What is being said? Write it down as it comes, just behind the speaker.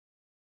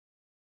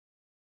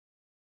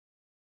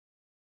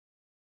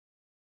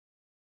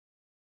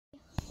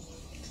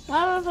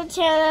Mamma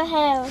förtjänar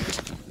här.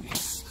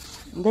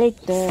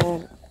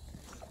 Lite.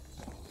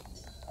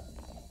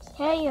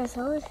 Hej, jag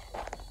sa det.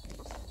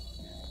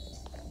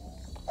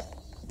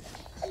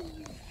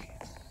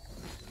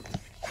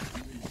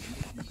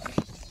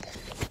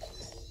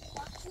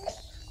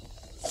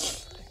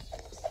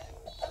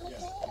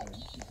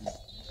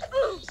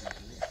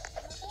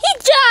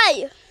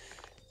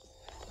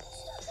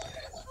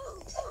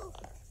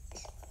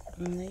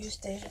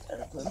 Just det.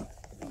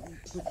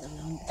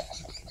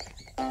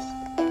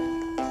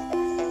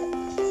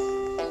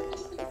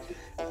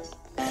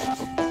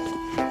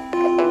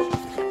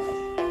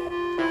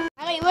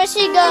 Mommy, where'd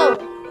she go?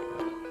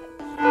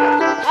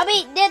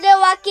 Mommy, there's a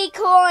lucky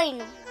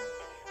coin.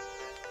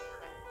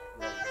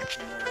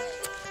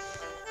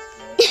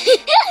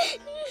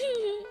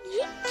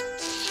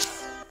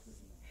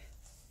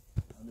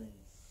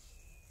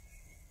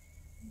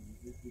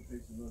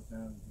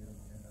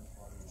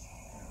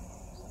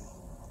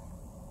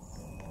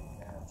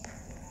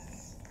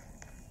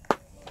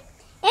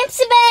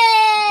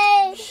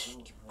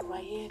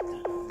 Quiet.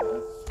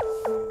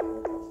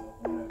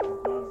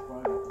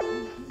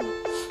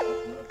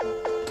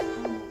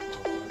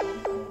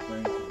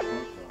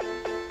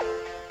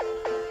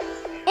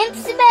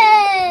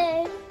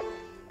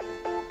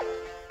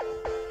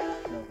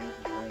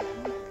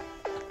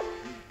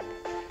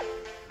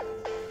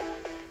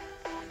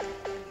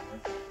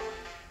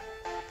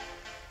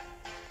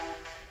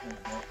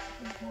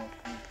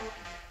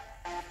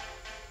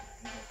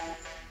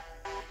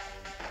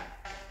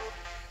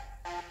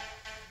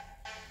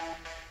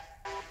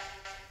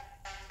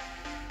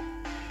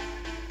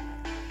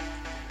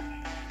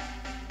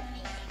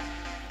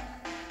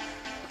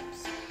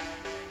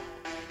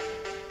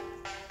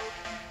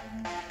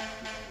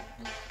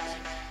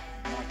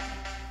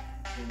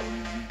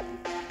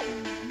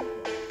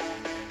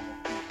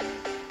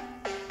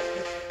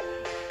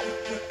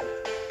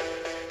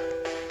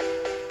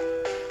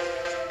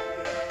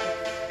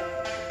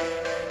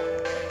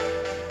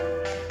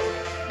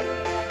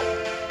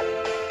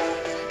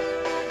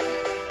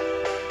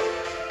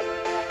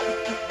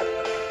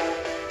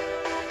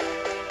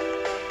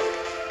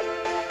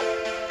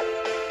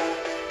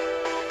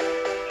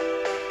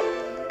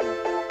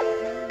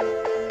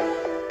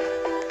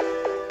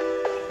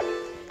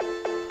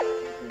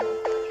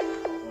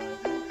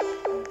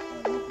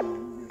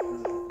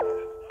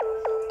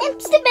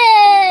 Empty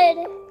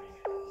bed.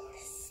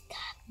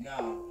 Stop.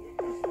 No.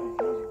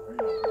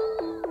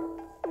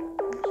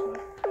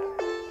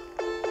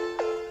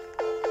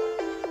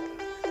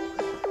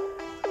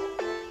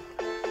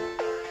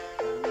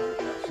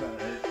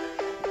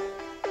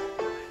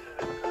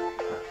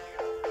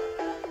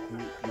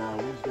 Now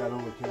we just got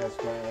overcast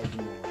skies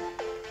and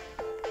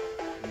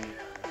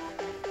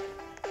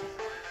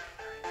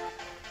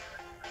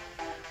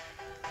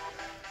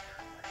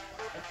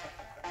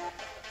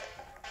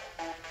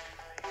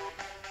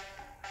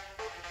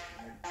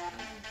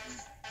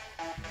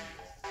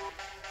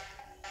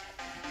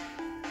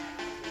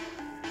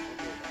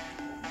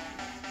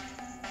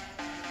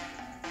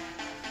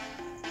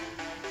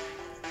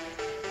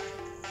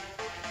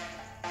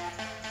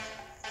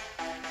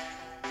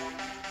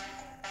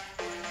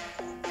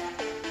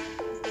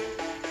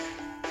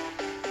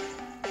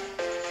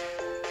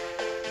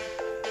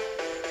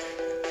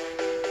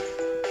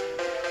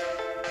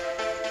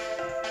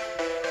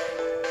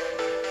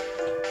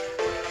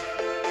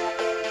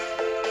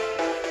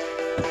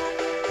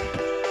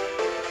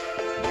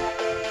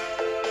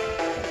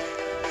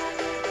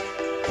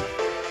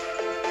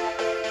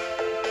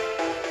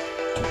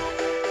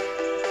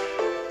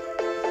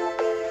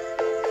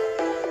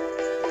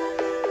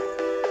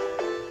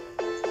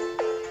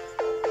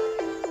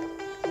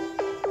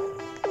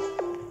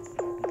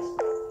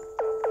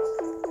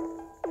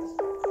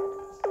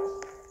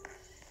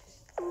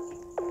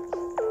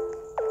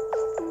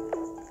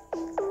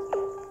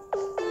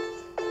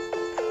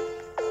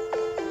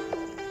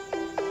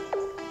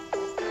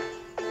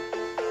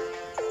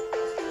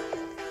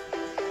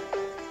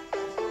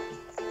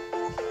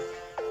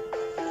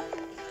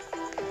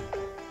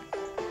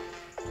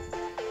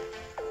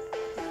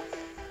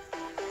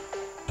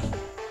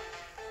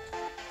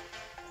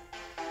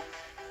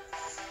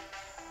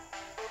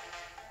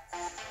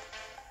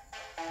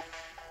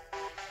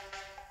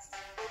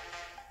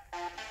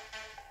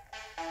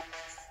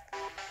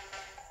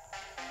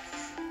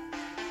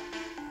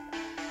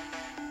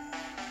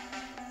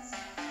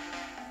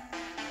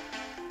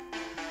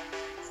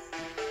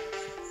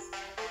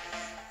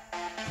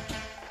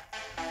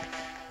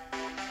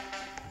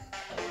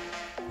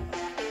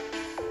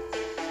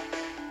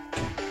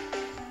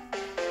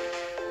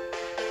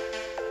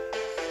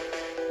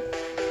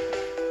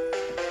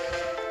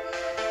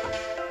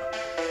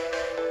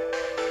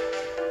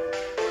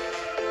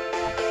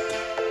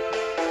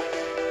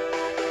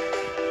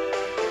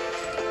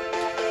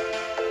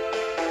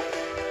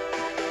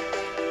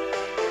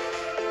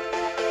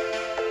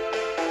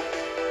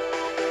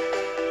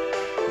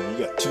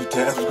you got two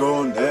tabs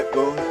going, that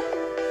going.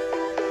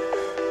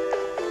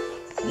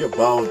 You're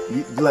bald.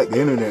 You like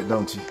the internet,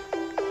 don't you?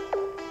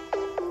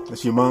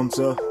 That's your mom,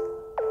 sir?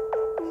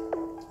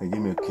 Hey, give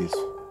me a kiss.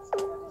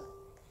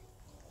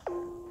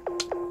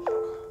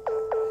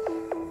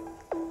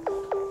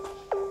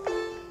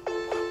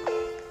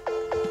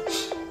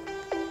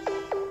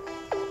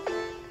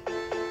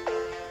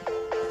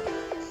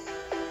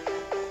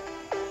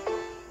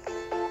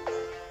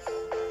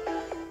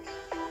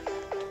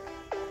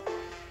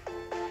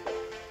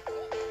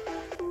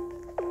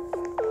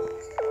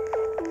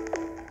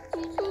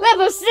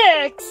 Level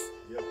 6.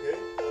 You okay?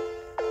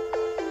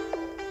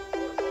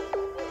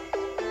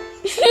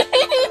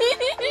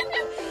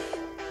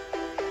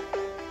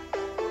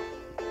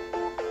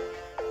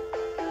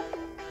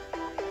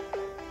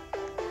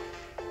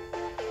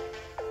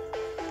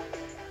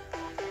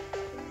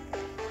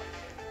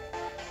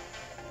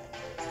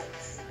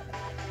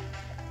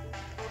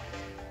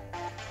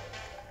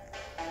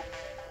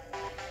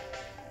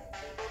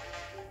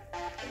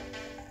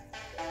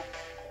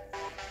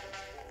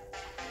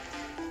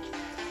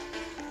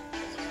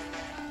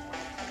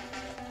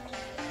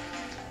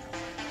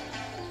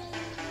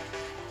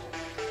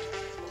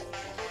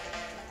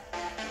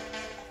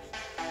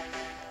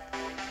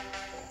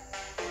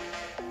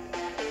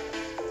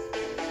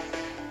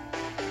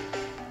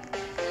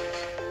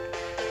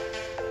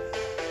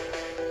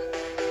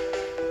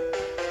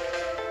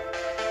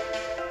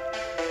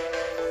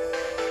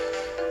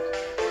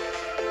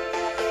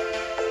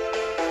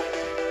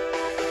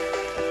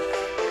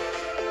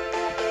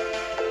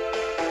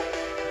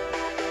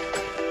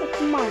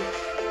 Come on.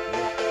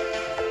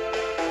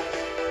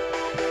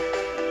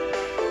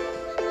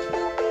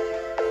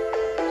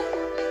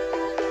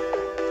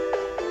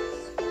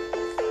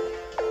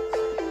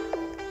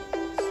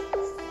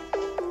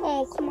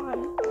 Oh, come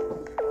on.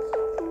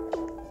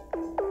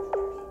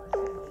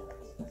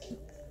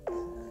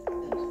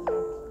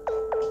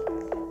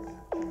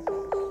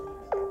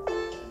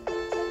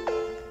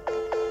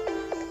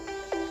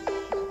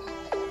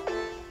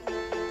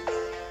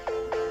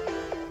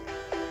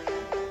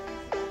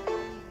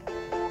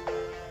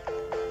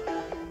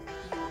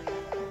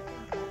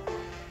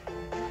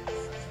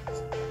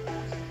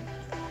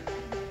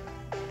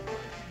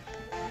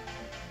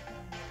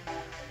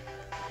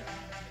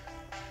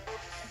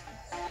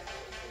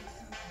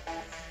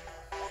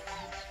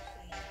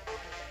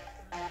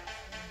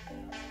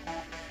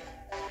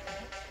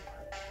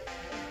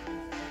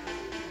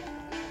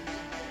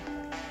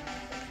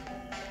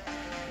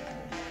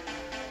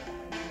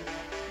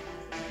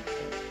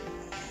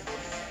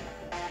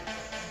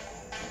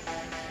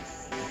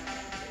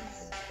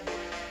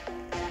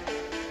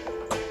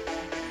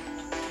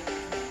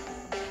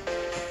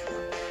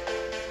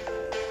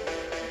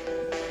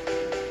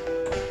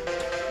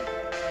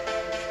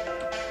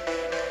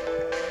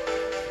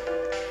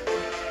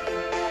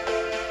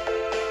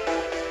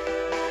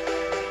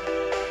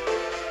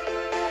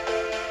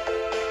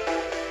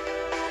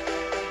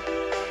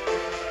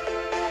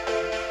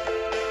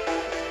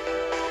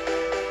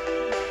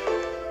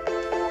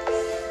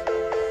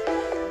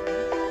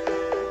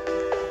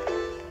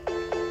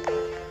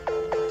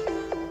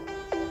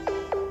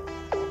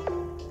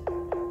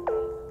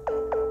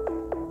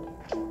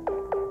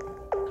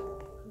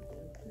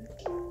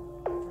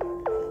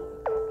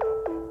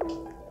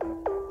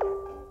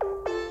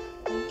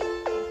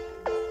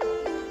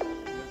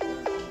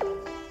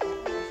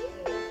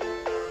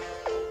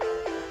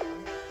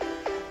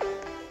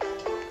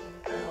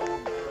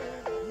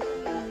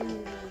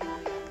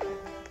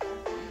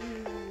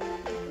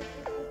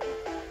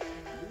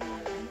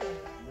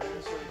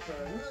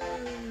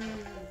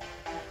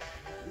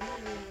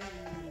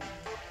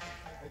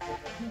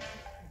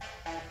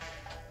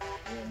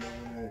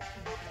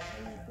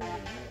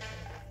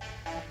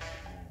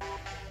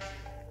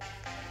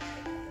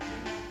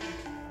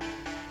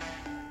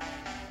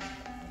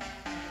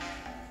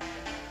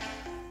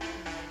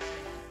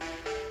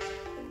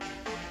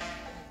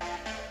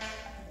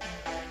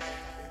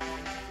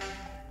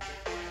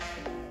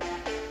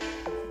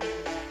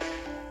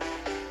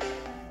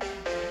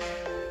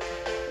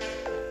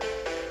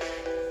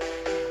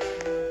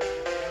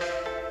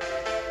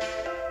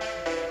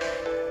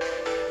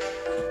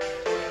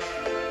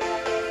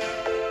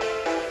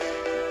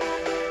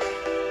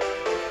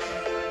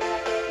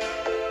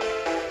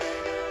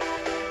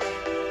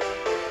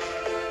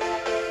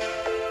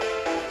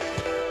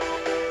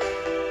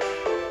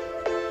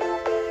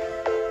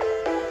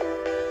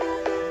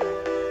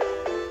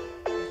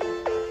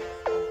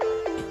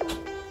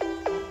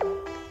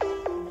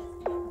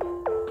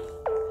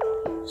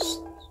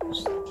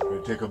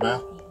 Take a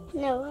bath?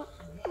 No.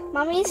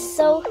 Mommy's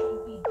so...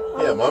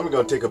 Yeah, mommy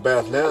gonna take a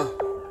bath now.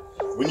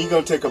 When you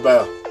gonna take a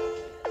bath?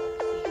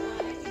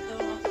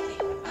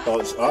 Oh,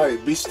 it's, all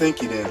right, be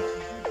stinky then.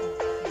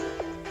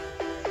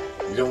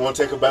 You don't want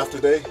to take a bath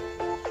today?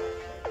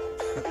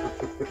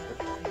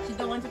 She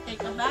don't want to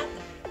take a bath?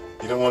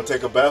 You don't want to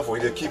take a bath? Well,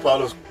 you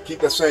just keep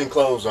that same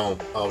clothes on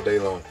all day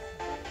long.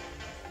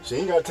 She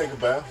ain't gotta take a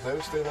bath. Let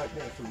her stay like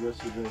that for the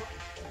rest of the day.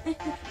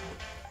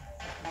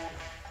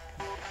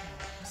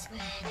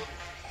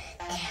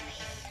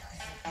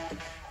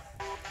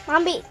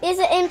 Mommy, is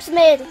it Imps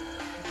mid?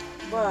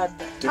 What?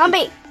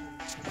 Mommy.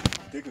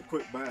 Take a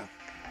quick bath.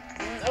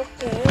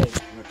 Okay.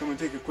 Now come and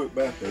take a quick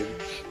bath, baby.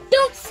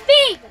 Don't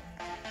speed.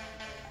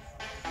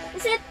 I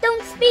said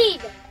don't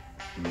speed.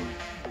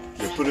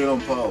 Yeah, put it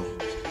on pause.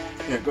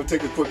 Yeah, go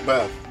take a quick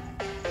bath.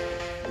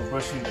 Go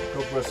brush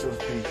those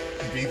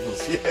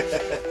beavers.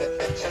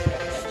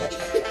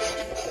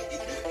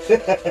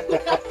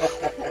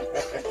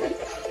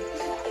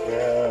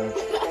 Yeah.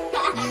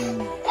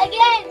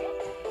 Again.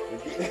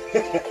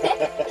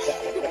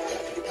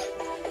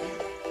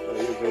 Oh,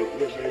 your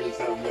baby's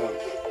something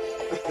else.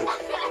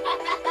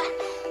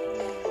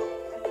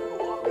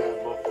 Yeah,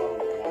 both of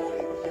them, my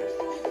babies.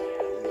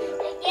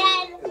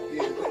 Again.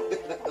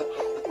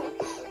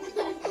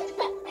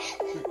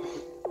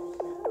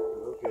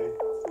 Okay.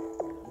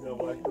 You know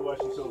why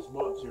she's so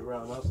smart? She's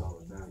around us all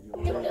the time.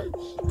 You know what I'm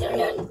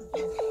saying?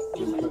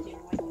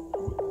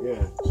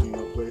 Yeah, she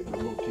don't play no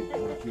more kids.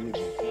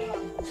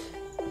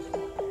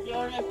 You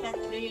only start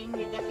playing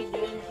with the kid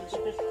when you go to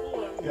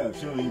school. Yeah,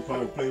 she don't even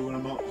probably play with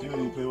them out. She don't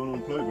even play with them on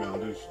the playground,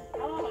 does she?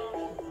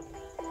 Oh.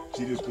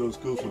 She just goes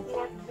to school for.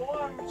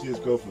 She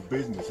just go for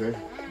business, eh?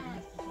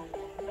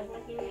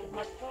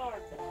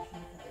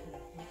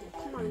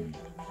 Come on.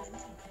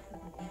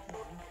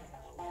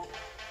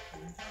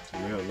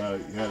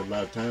 You had a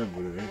lot of time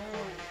with it, eh?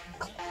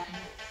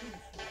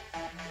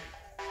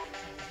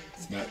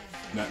 It's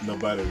not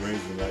nobody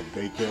raising like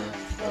daycare.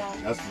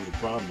 That's what the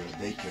problem is,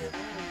 daycare.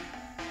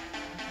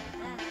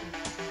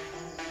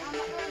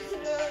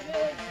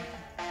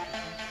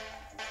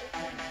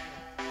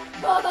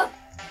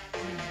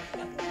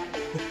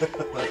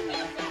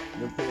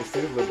 Them pants stay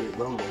a little bit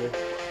longer, eh?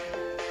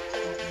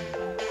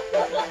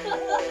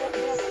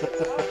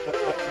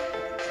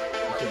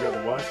 You got to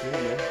wash them,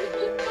 man.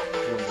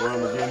 You're gonna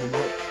warm again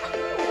tomorrow.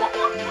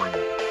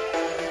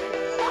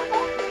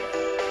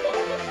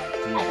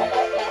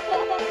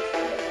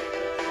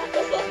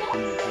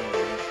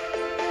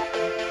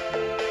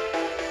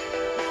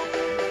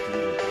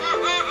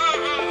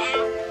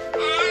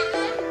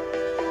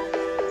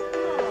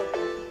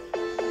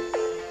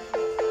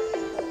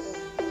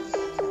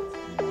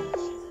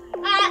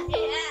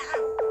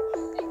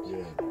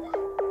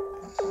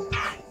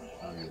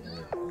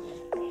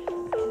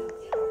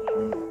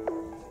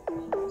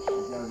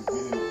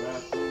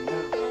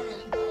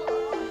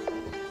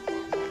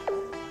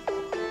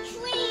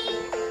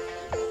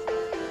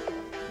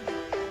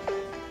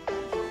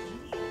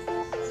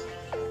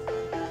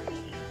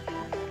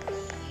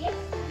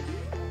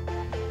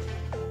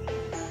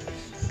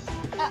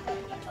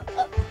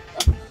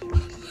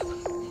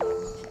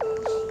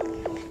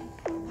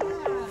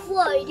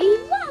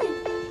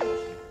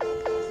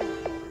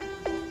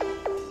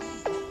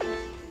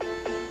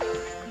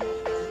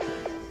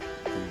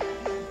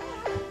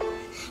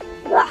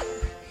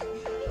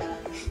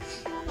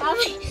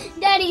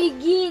 Daddy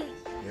again.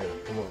 Yeah,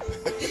 come on.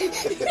 Shake it.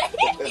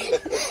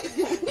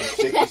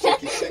 Shake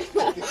it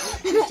fast.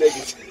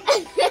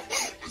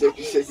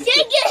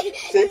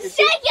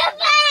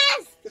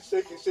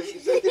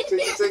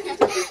 Shake it.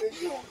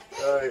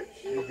 All right,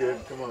 you good.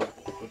 Come on.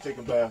 Go take a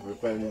bath real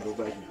fast and go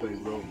back and play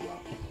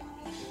Roblox.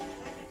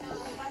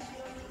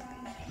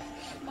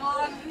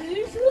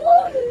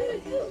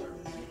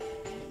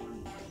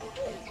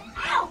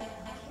 Ow!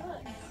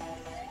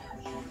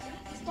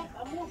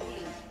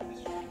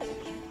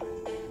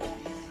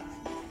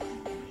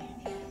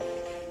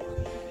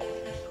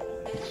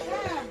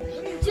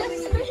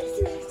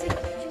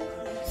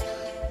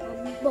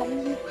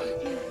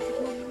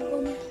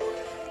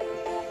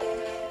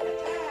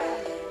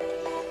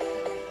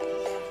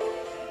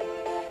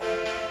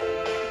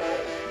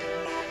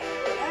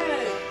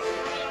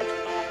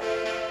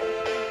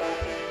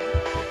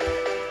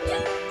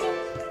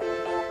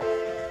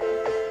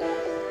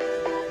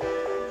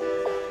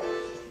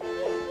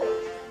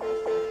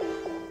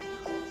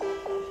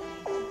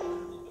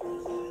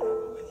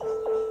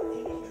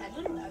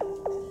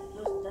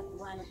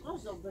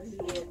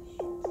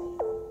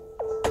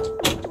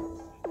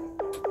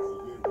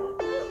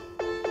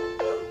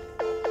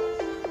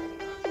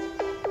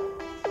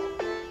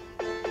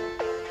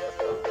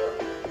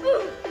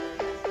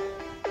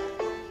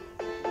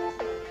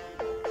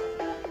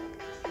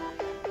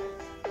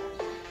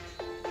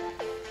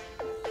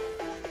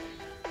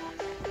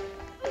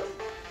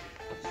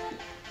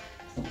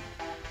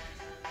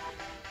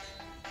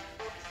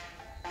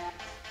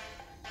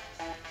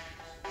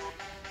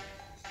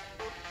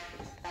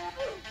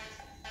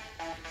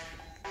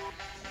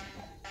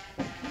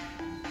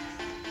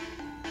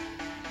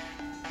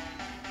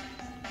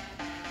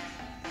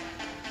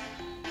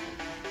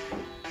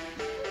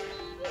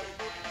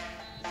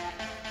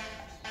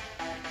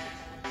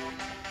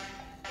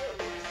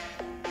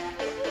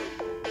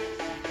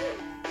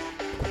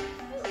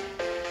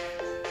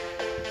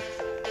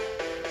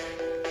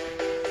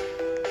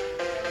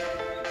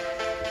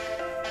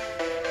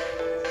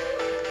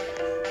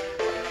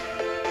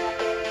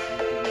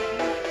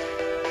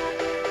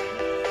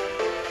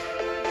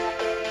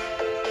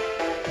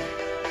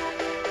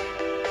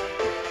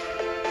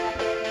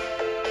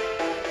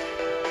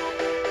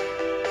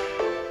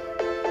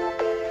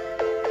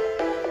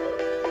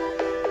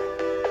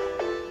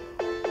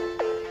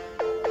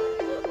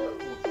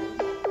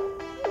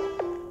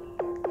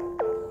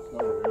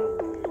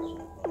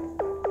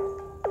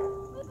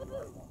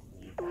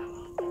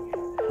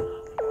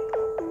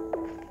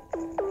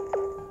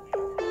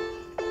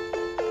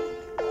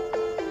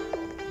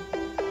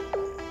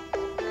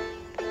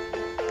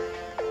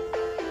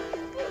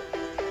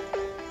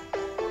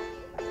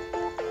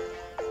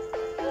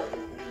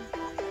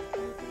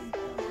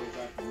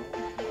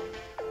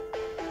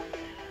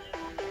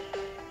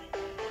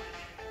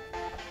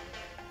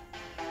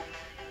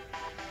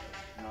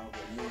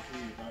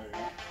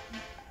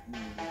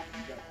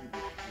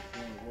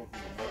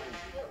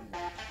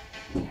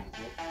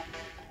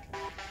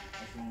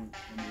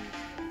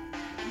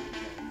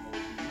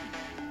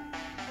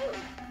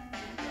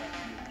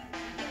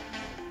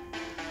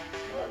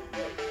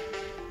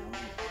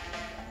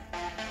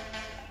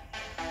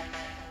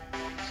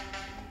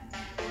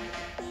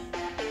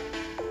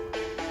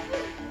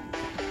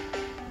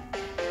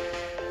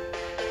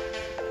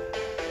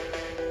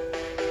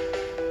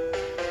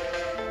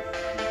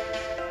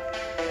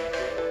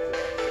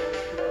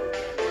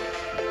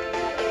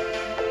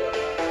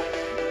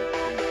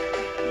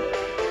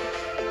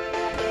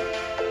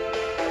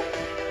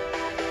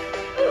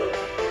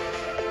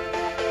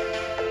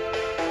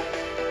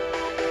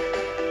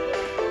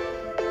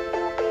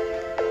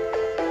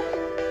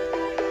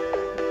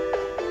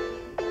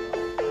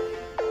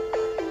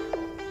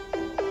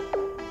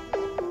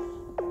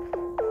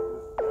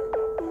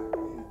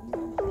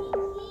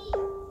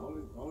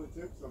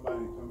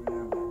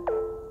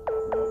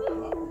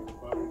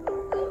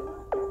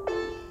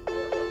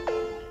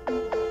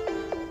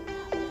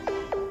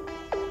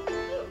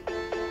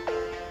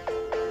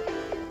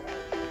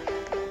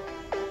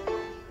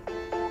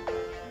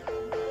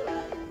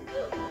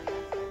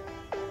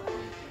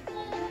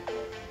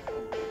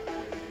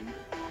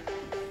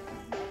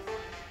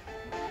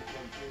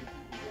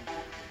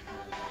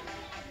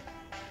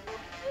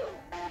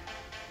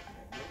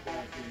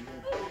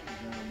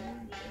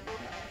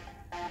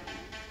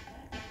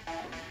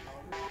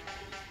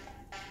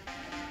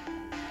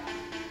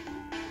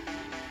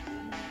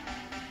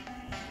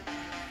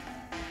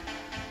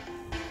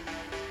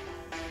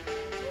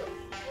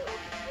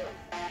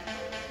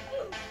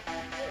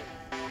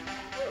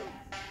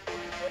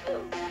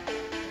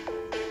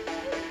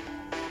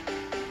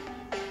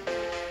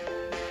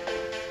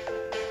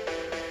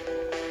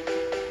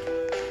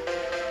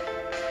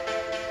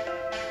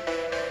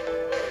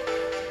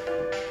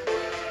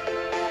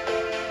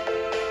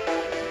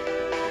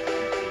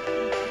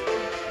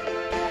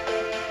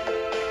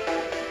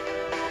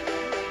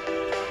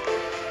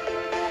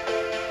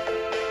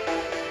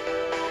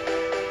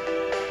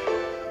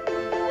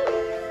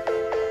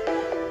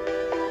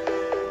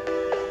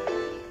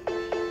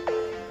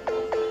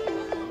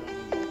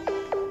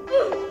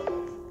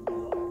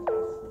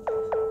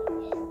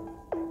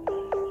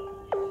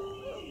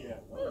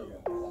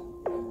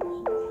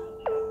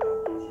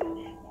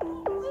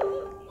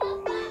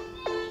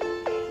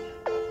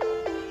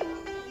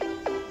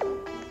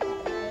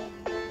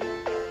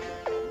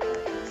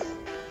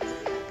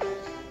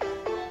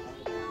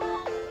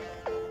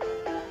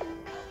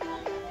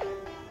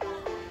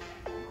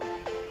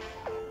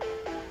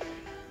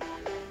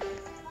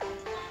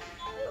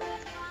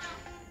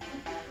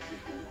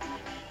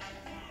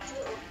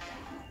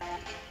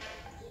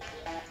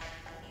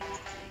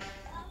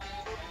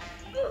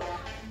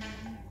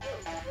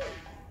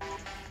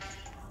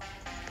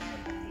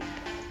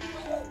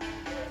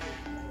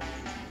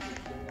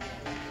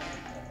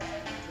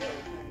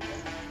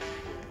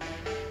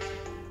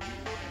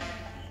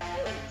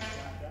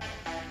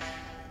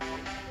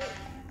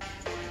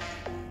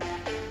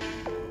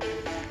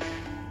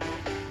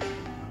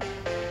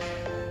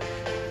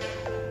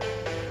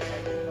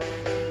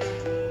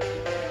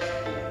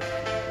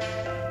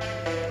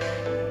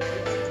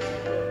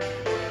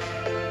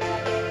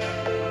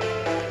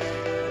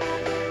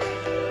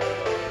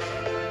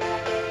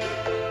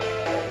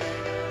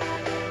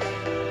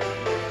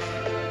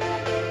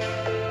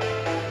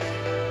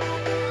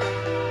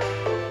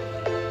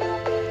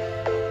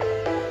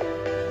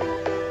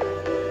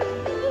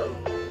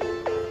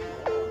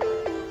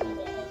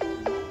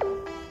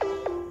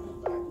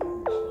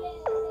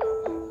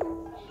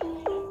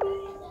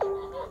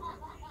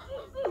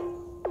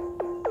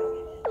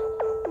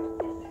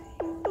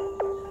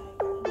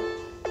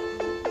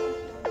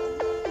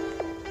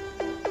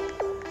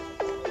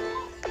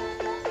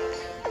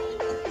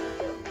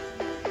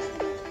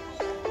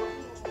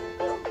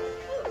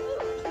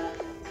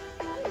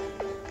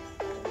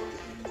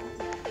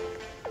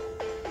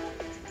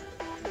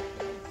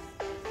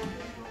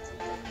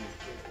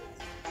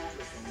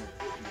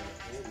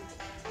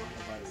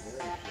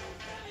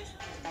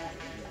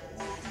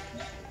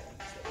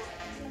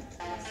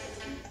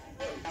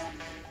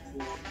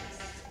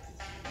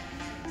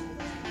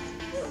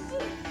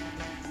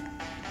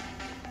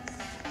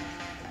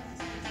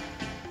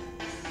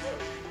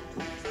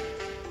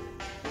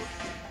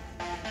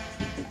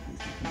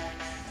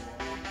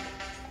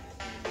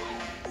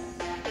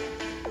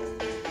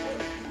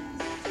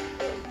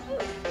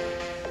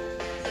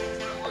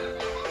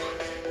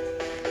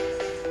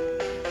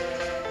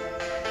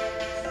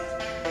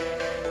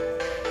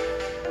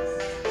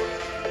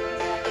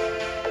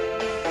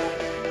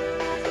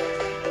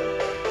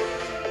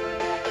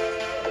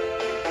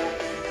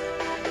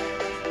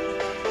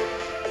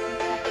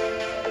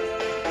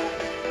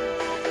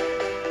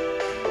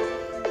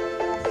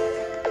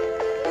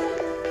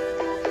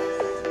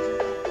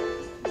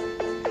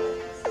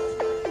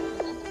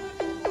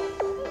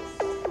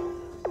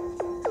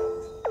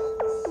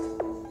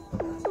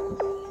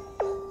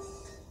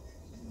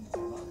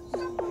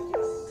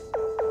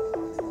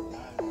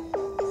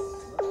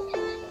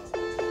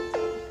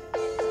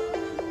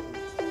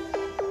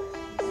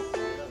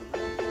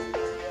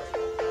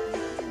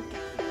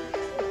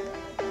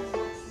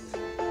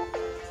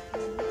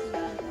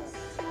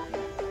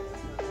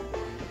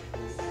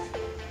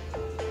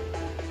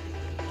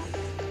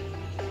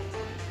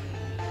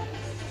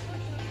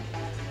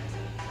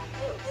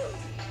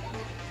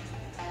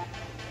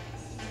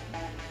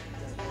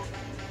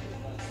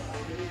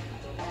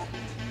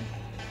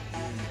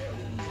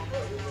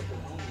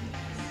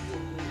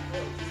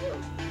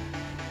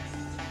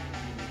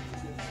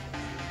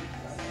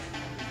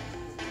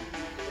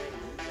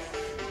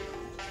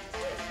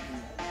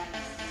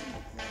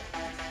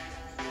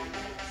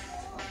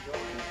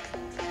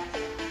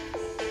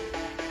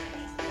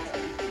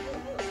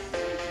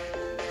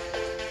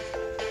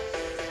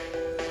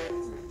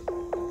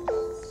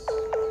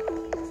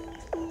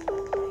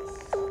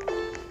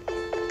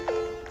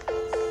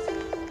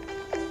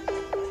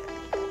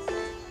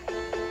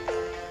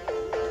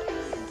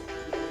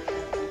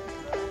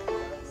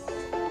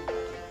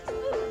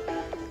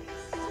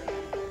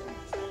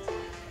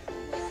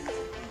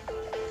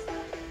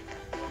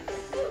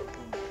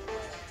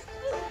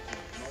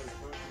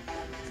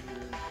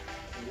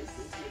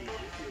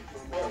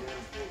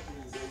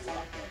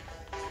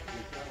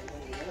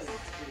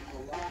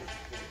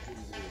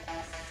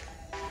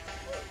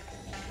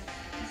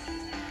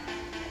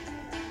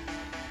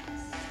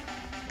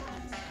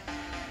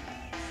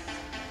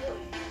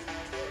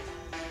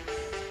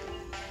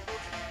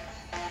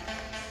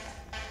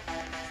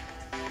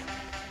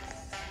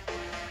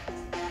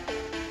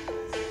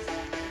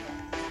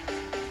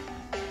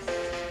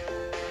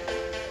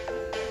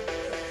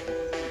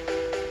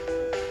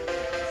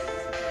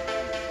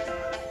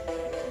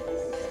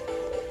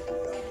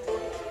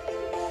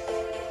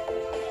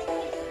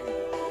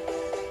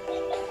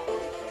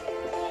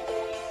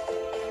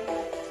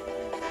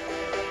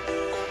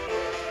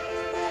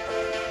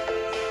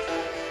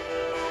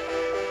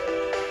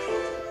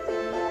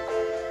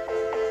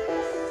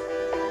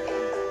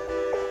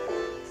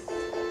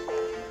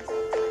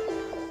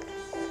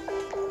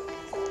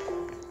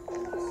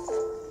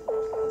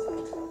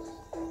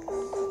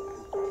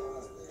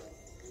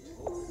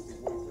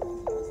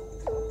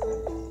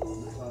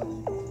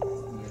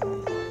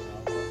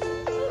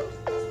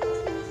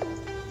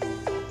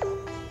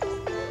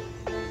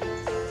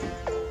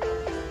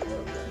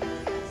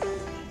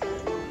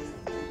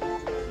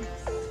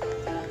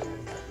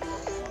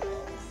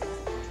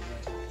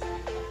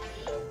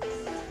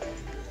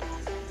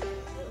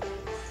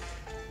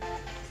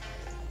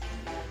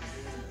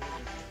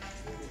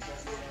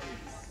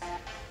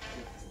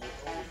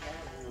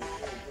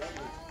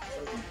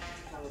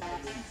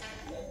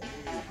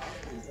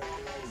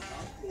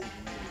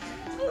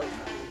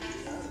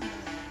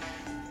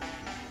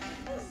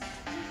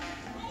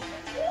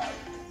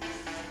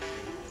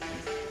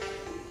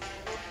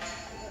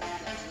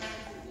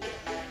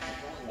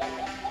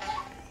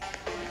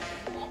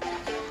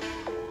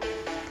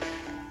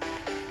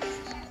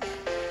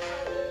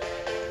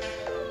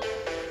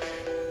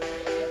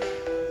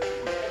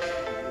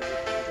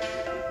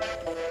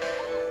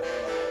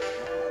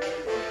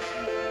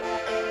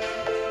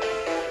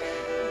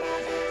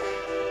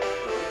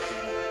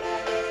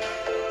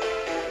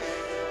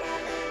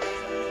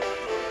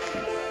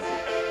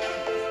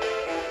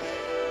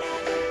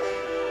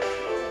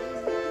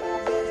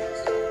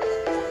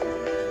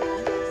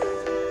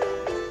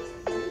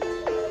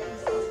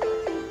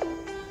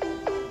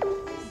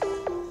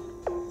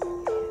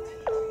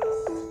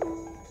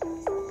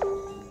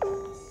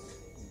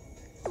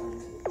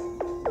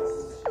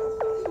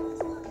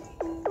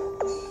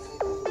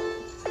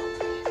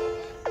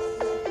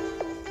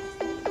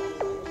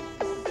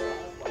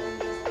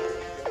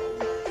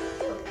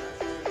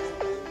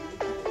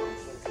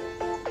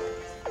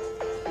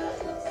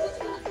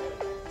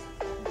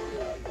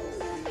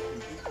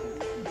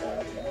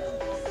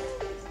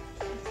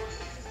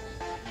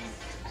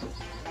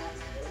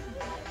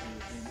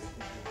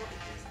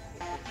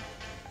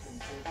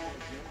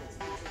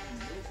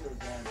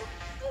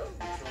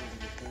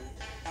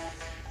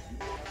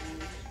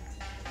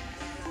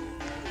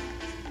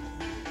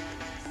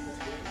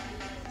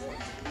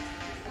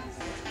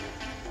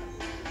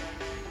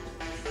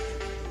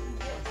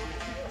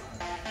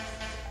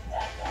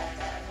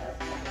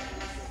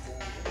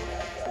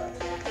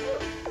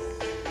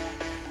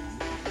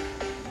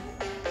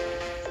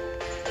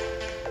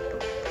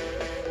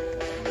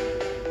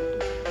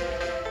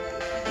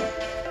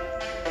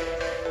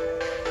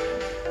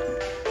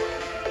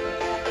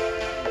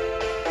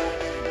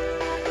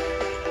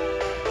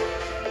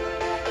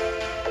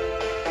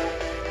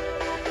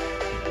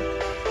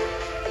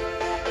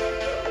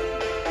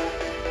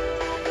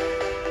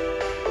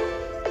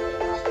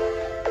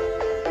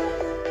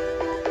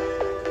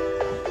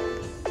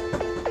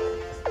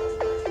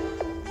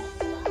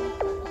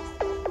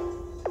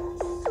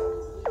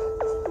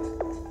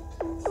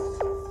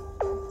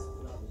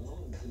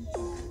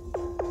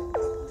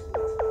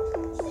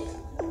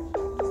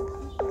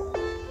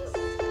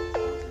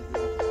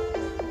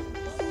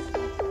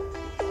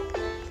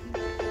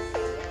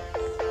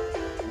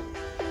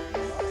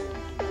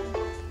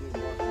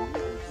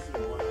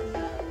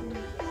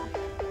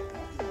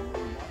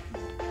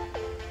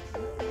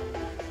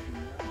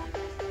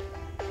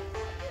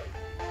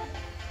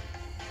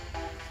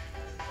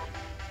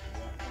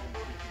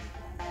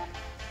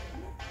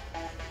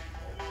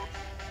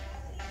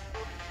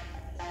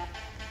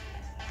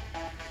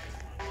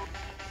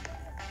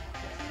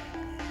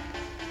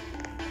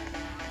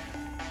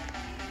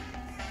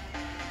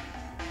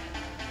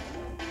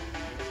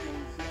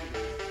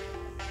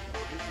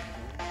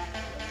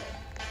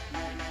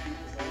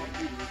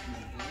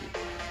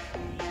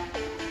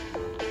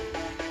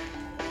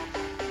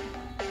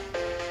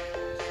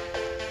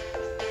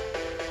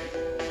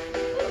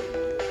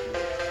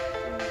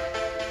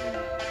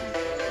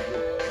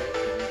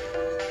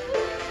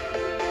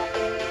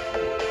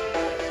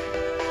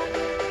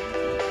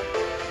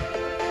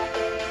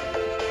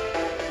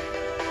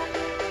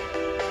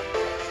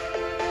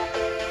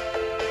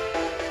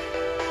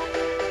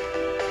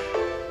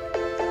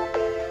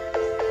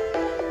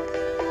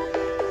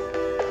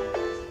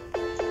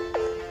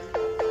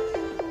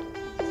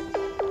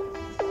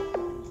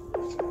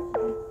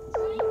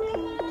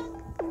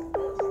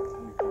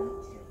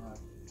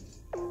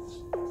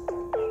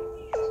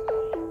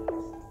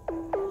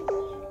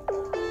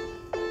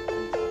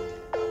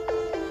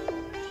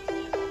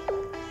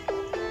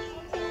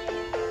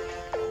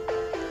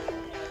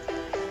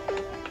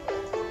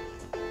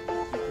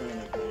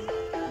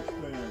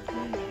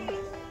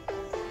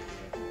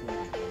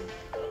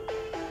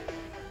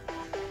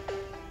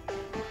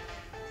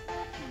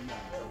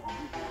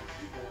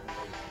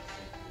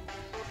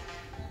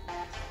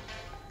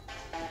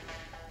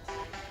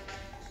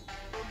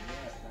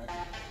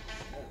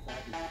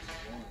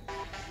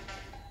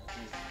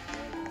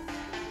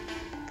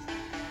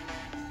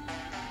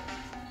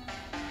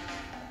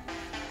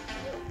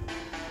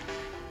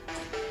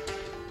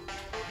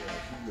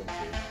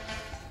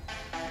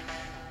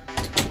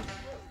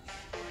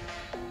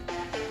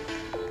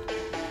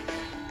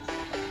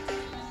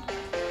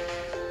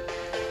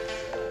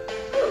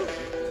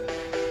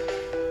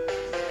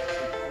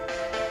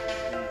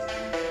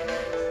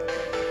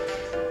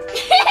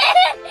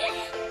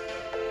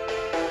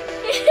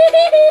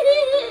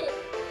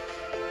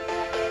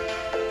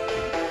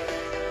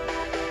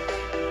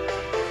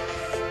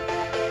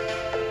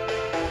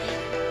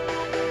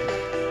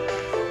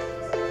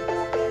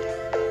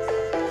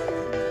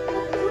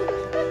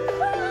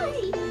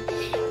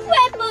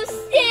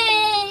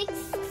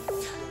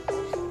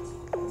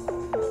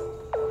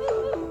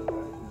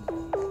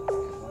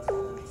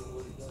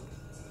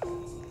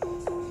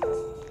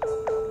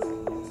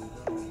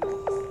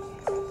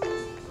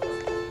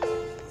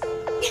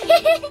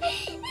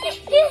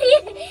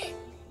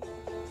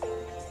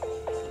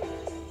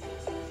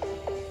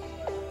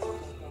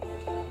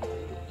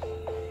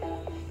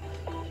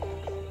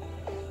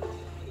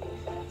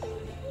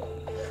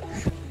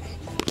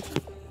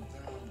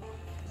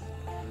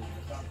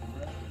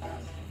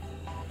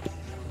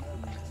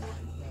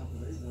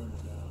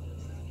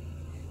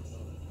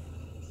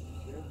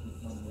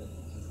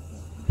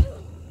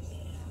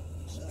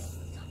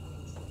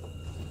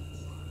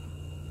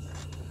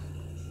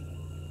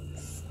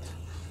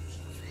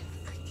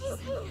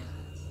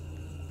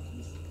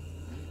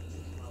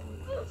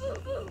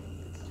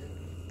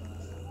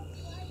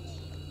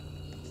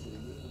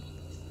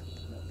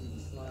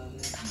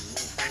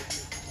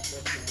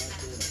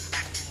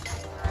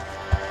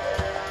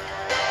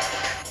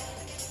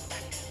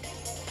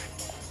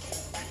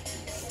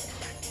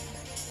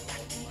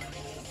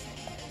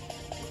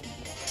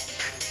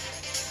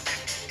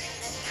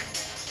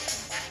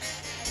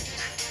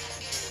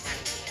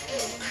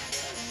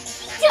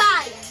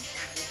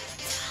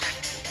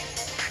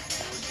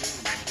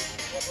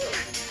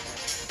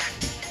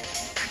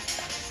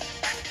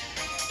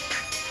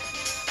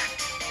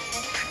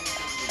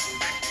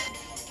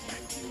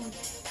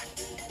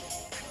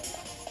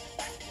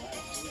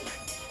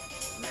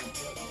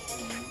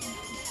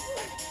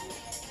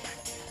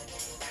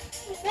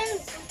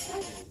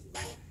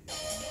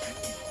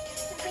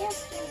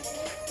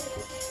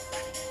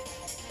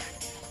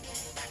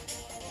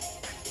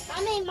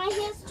 Mommy, my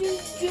hair's too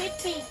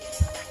drippy.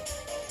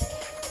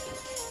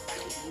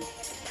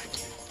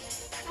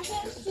 My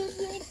hair's too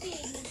drippy.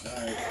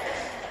 Alright.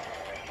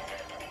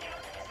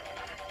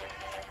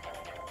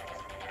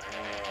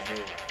 No.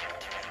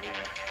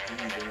 She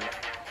ain't been up.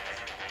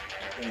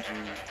 I think she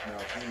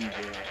ain't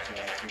been up, so I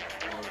think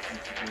all the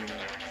things she's doing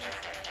up.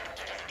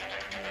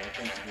 I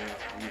think she's been up.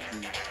 We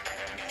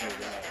still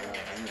got here,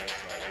 that's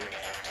about it.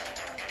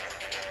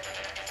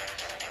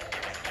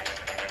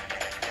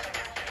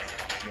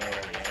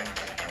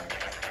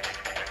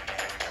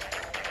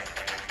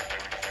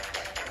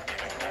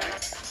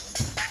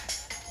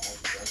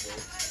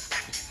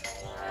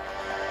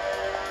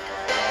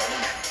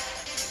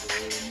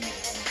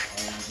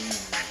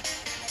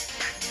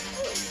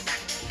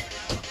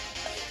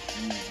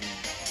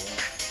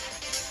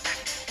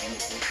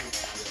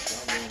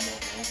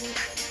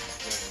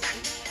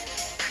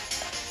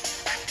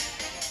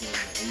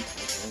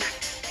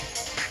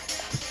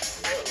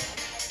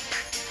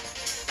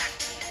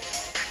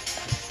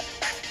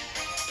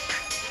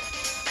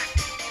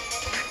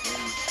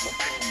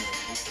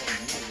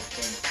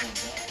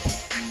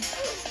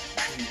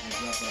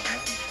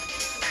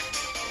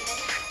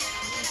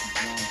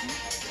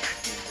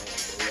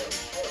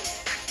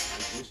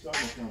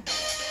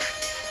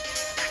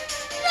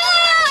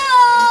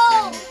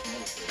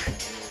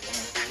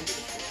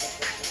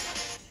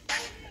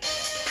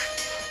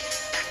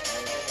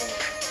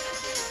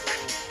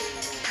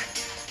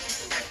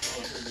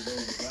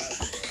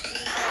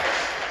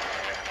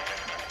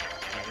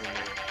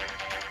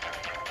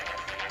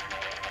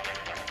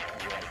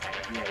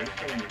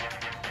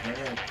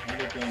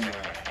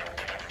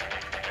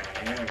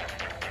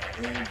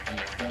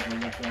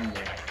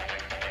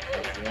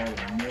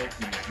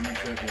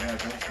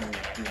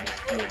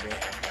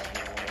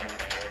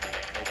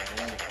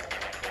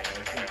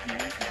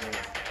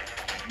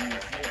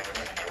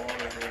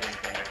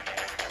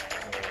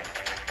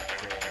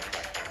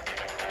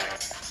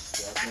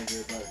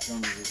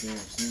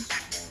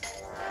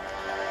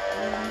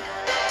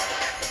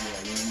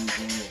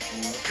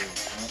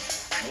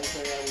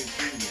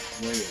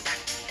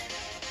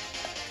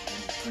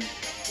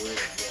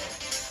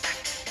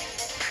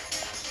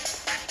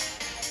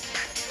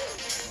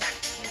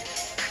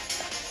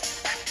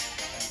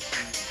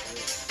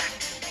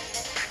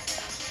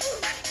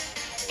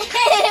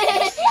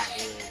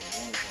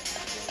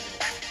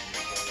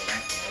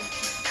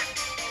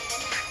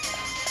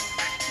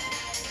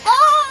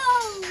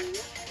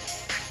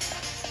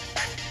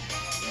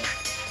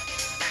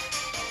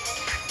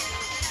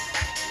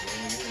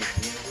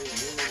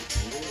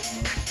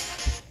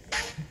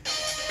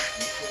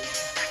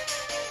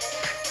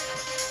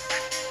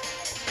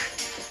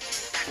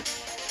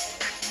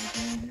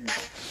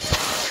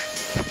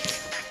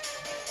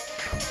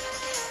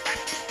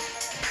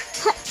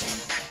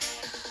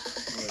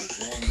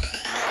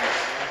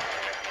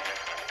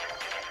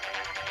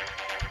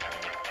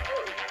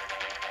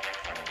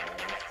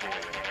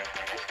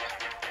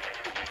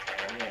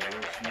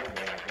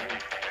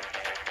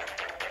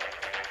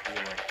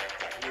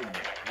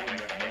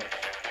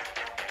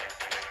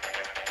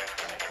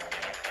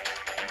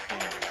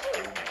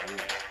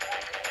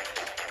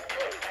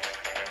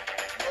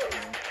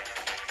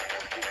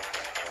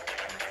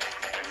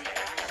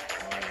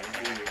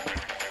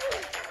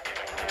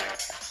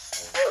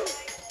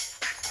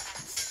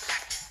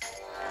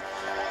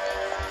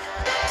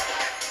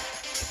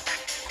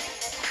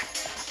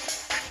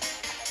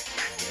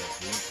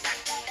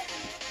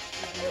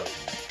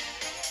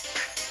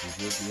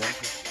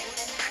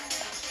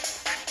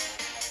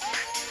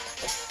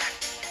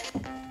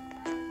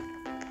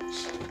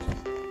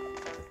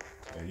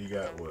 And you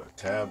got what,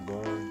 tab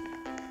going?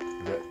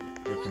 Is that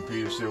your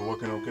computer still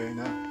working okay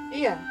now?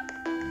 Yeah.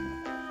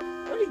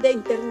 Only the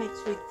internet,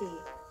 sweetie.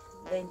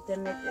 The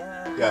internet.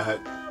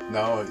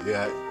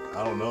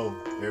 I don't know.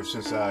 Ever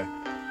since I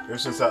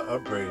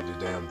upgraded the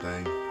damn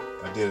thing,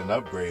 I did an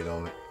upgrade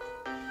on it.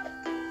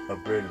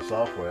 Upgraded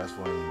software. That's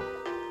when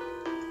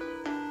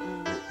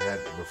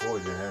before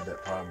you didn't have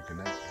that problem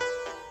connecting.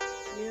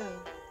 Yeah.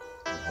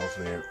 And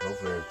hopefully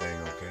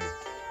everything okay.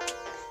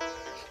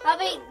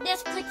 Mommy, this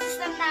split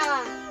system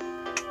now.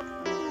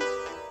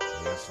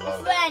 That's a lot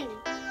of, Friend.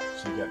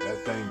 she got that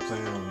thing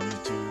playing on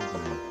YouTube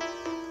and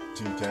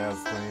 2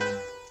 tabs playing.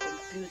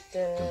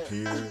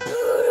 Computer.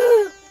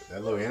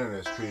 That little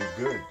internet's pretty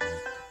good.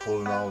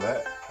 Pulling all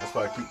that. That's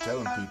why I keep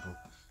telling people,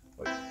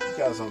 like, you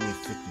guys don't need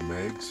 50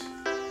 megs.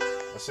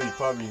 I say you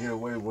probably can get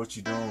away with what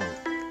you're doing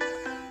with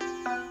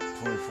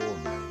 24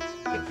 megs.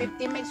 If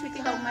 50 megs, sweetie,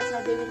 how much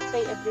now they will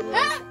pay every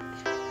month?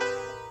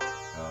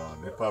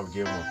 They probably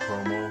give them a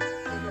promo,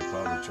 and they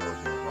probably charge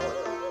them about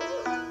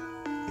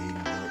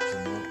 $80 a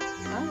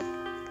month.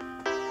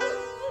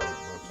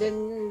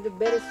 Then the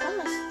very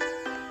fast.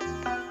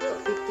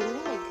 50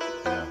 meg.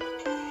 Yeah.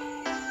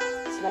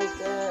 It's like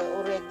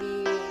already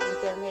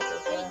internet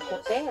of a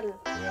hotel.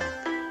 Yeah.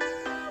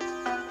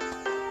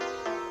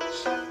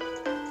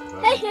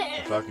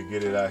 If if I could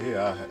get it out here,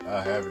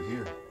 I'll have it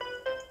here.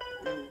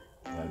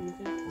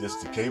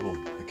 Just the cables.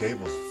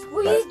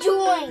 What are you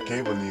doing? The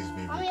cable needs to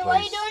be Mommy, replaced. what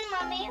are you doing,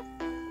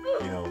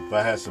 Mommy? You know, if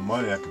I had some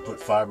money, I could put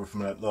fiber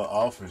from that little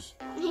office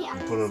Yeah.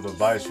 and put a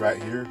device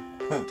right here,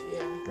 Yeah.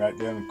 right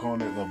there in the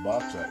corner of that little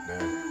box right there.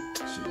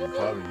 Shit, you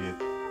probably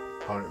get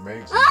 100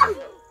 megs. Ah!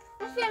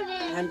 I feel it.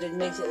 100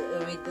 makes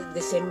with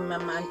the same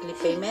monthly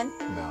payment.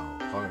 No,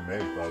 100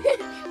 megs probably.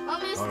 I'm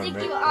gonna 100 stick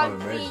meg, you 100 on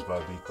megs feet.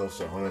 probably be close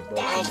to $100 a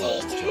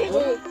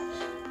month.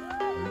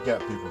 And you got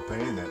people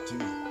paying that too.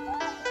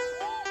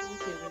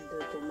 Okay, we'll do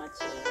too much.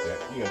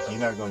 Yeah, you're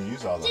not gonna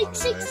use all the Shake,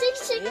 100 shake, megs. shake,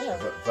 shake. Yeah.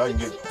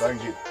 If I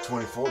can get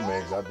 24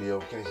 megs, I'd be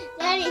okay.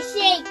 Daddy,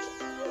 shake.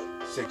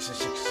 Shake. You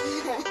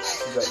got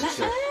to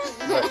shake.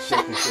 You got to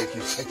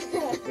shake.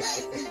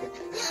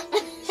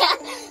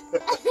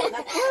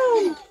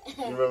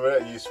 You remember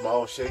that? You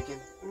small shaking?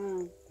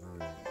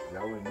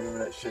 Y'all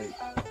remember that shake?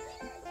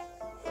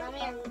 Mommy,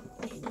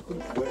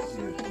 What's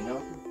your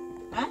Bianca?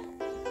 Huh?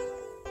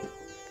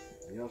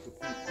 Bianca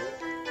feet, what?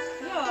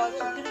 Yeah, it's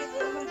direct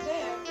over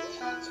there.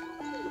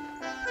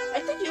 I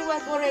thought you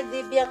went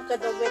already, Bianca,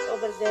 the wet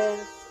over there.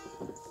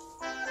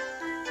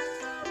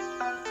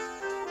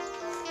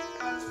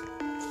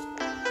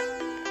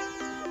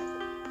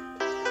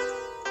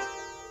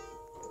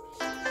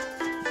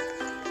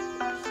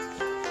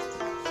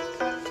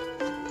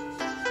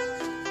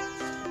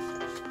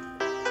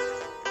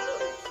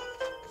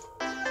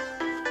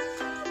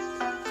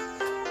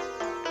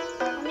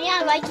 Mommy,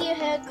 I like your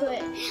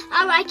haircut.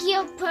 I like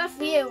your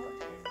perfume.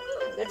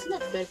 That's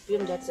not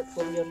perfume, that's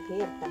for your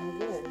hair,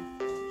 tangle.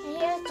 Your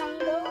hair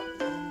tangle.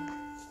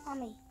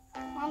 Mommy,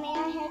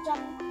 I hair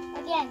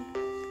tangle again.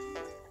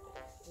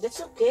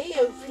 That's okay,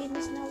 I'll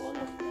finish now all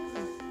of them.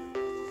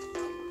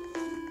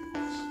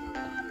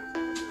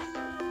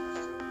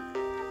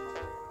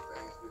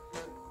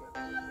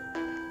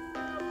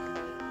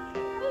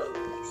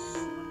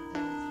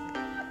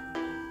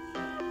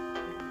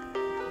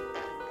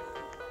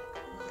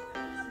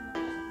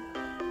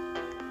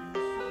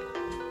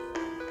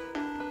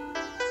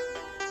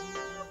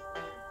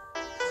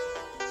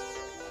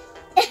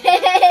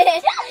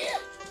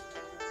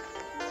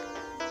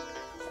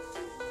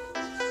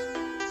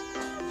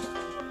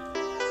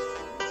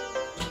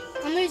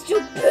 Mommy's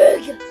too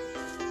big.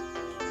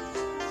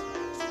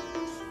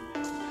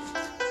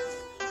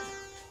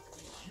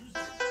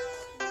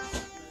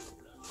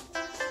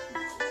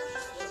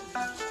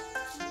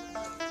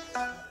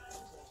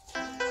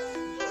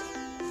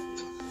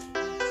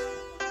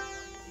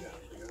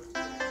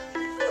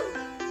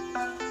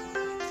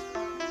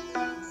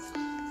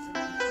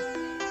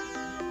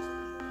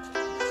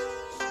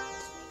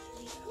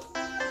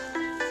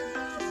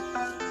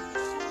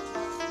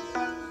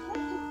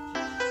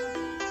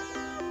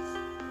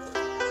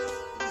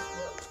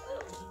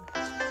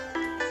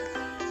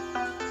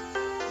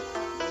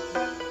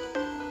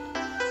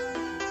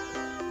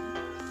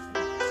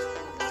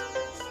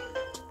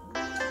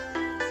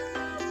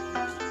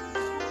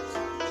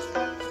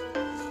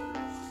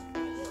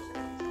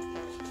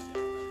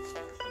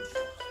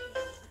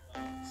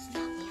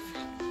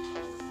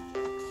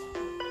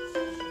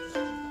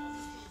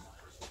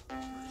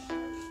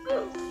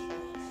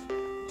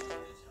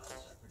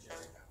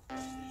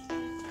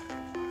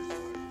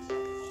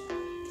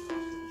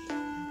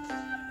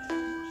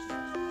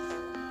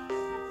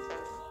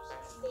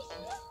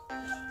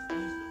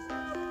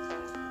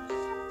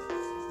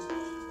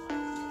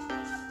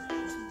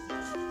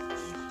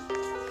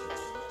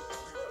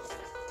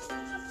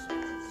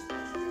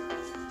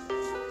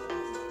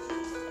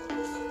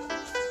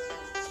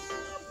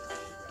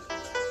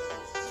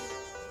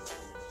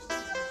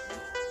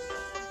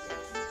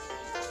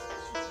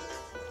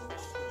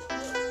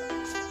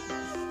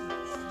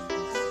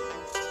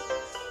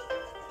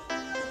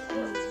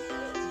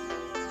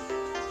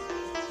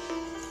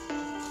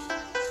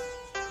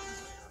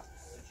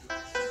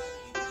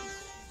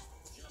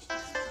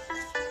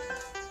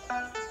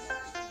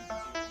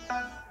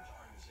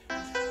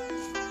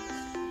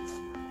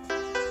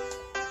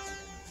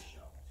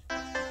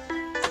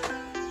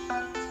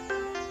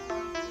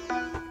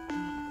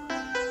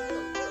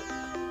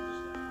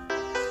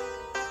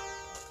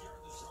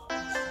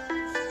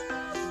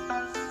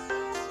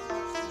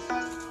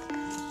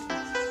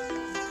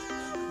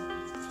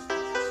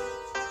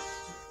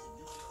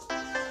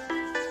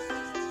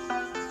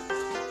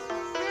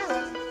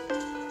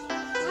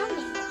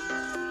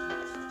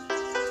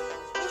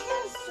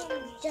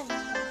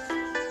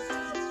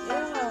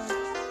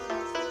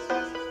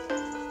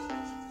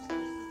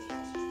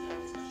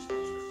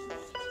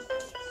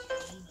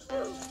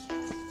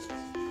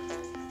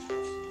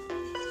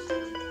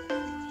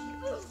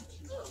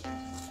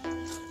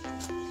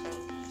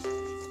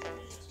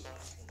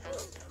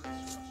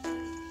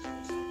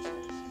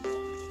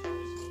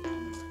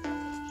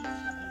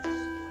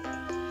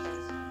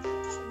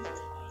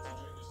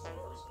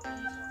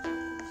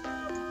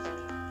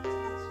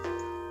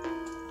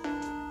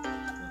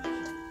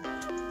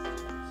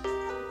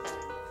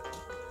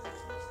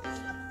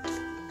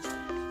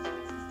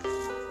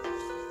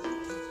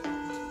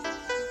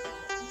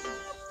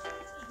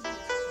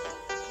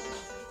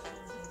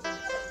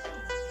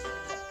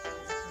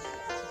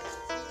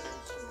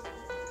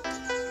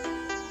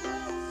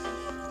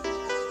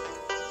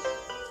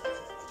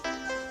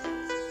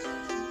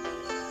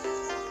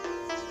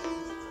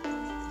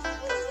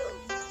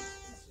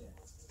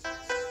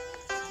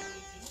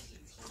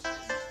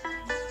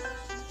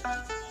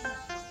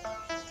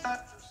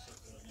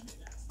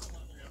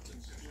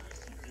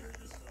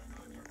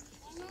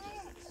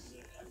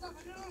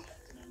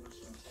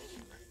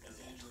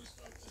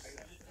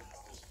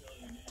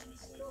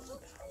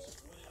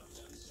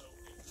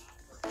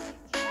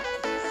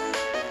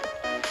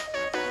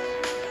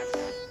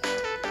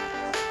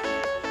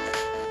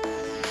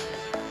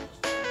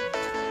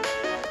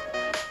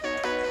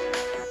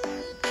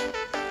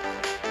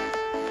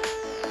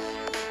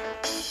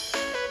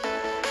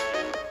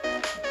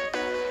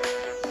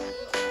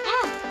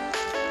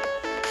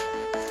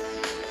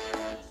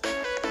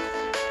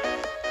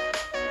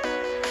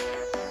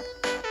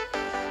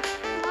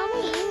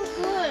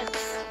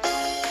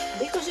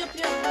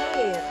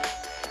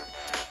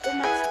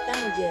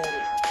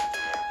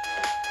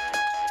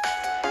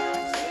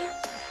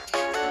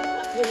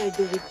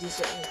 do with this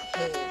hair?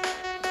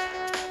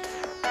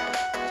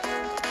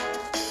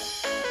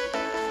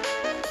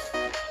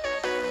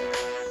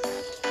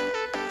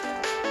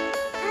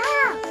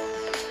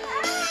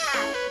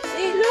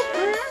 See, look,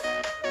 huh?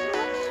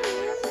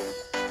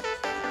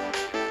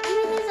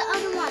 There's the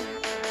other one.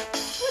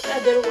 What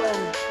other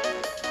one?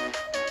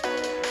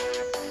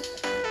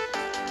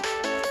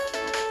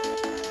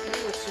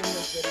 What's in the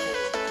hair?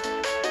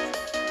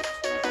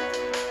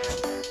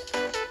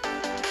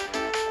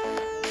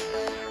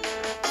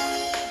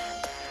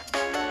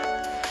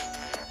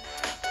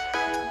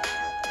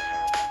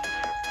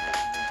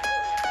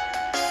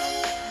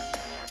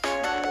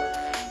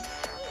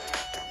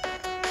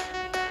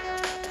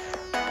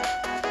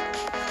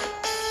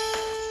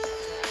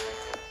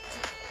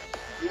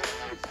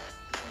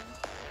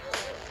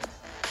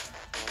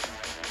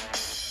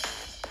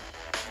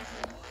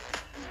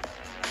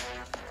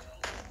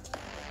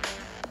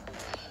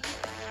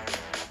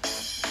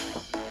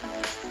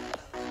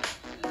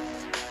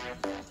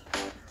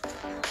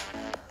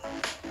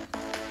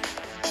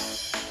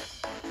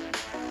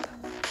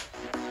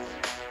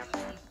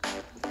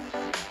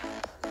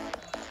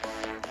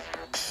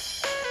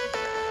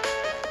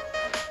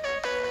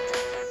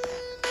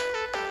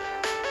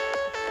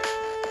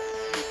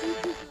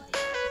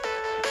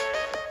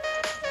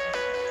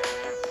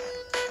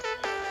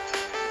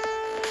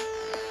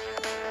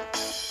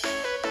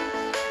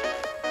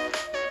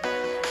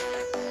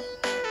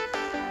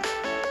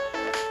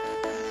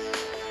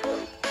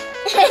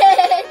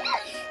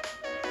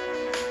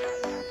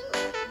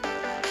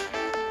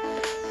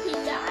 He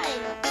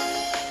died.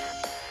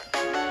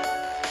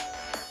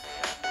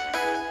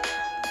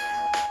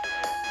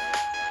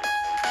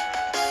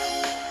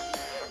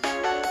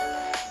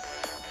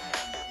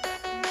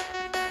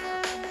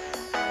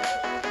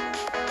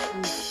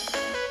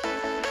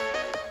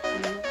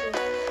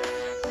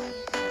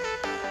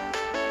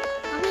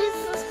 Probably this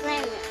is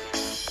friend.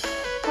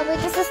 Probably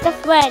this is the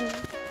friend.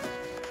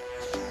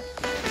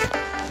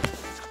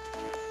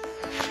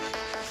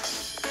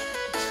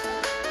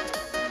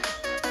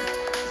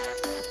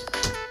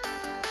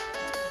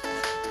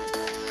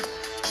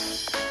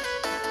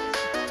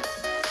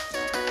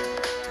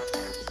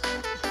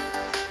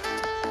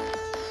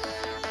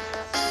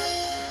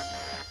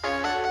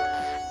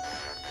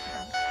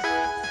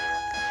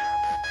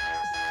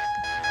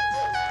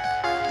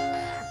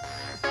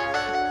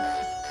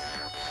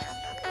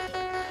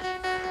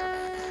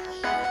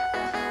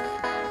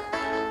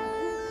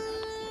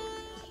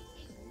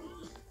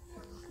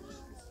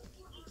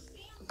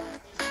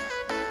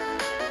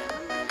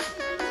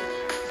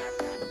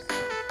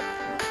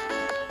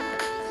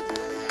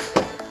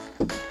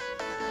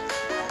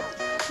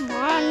 Come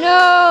on,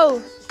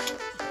 no!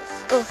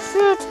 Oh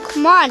shoot,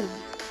 come on!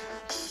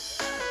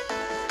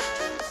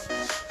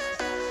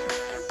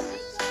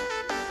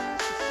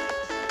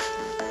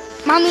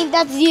 Mommy,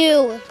 that's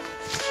you!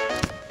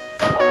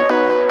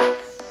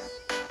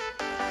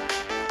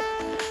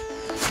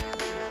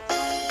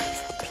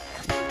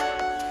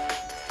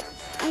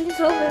 I'm just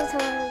hoping it's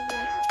over.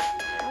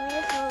 I'm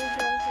just hoping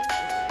it's over.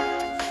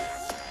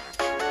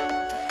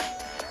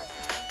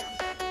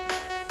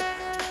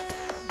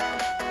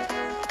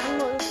 I'm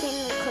looking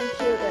at the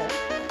computer.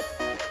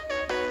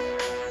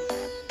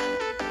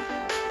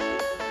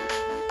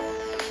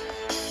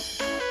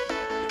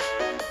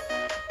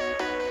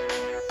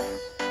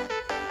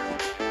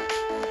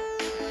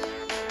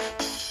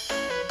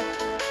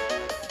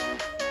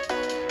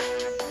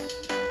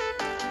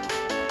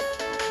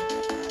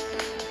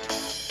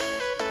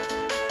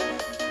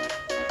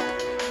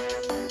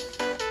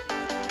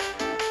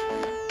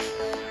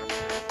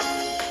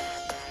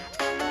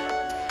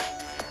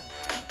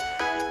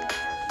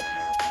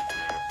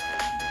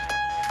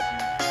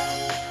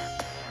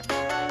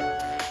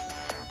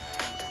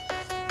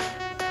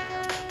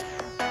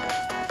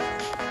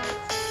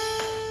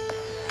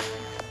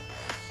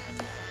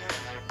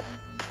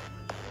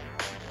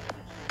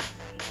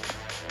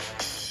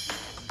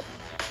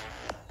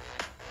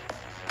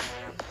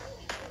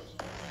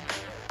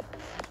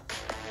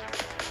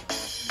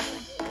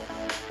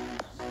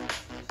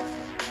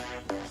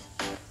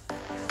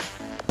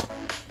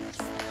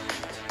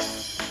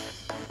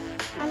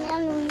 I'm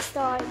gonna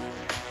restart.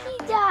 He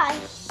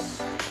died.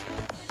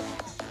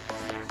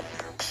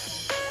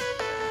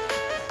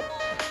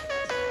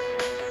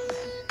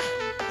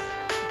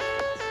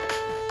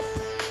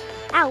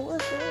 Ow,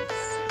 what's this?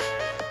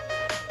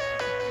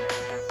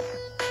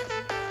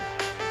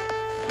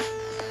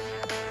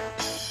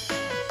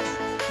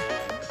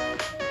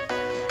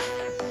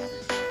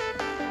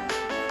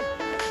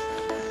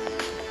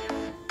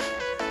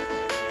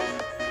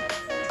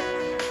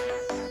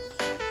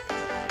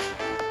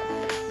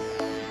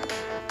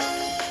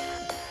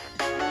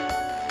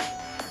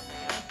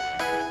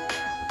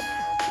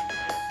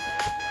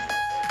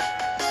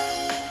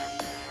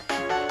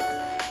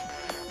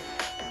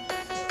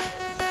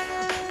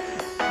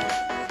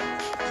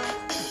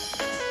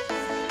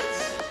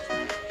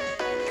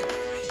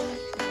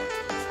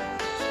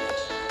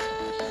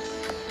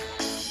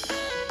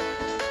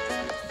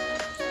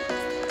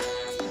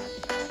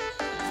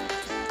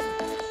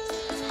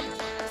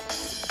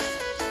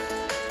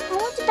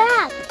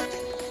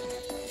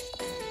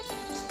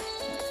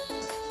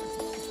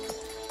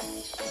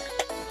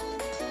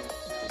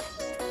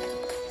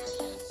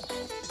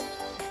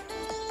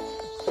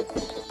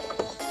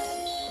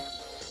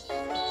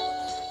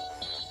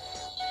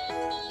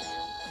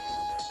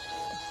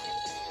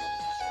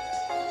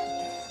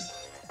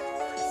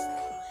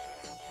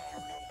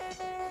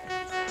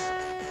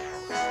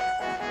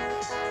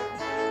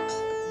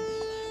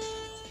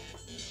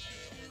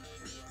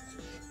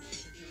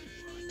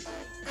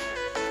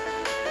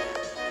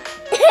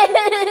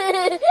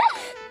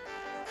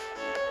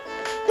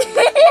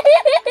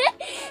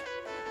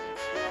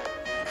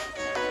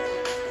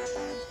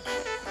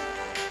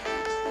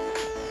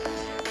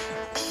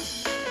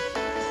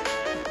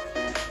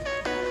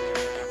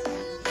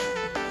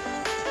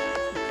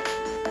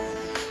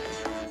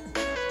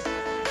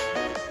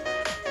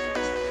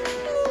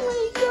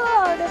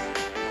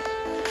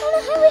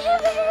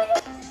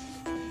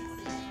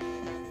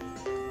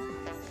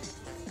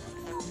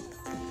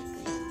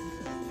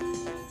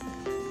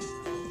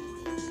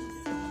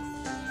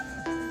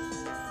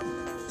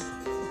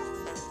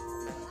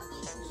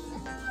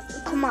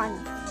 Come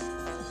on.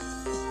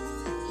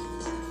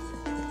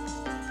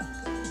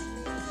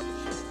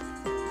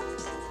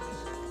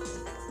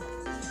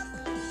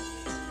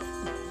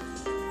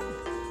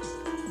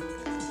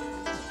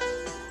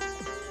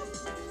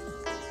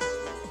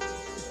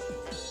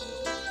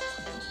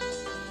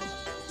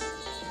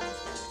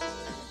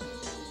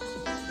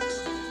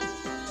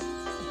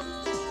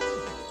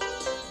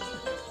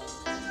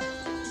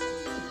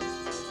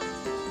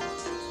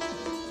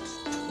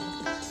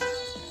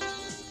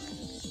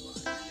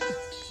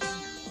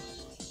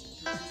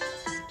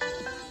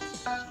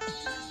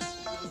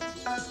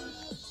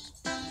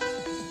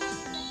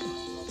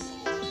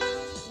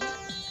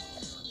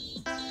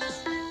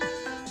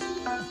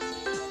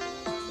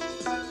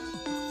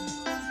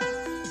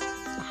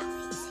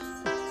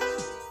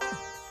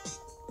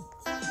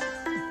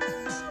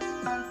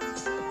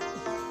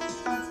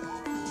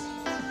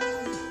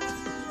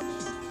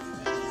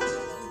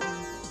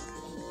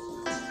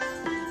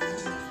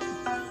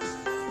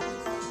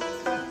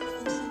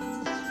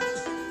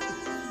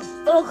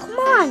 Oh, come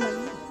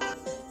on.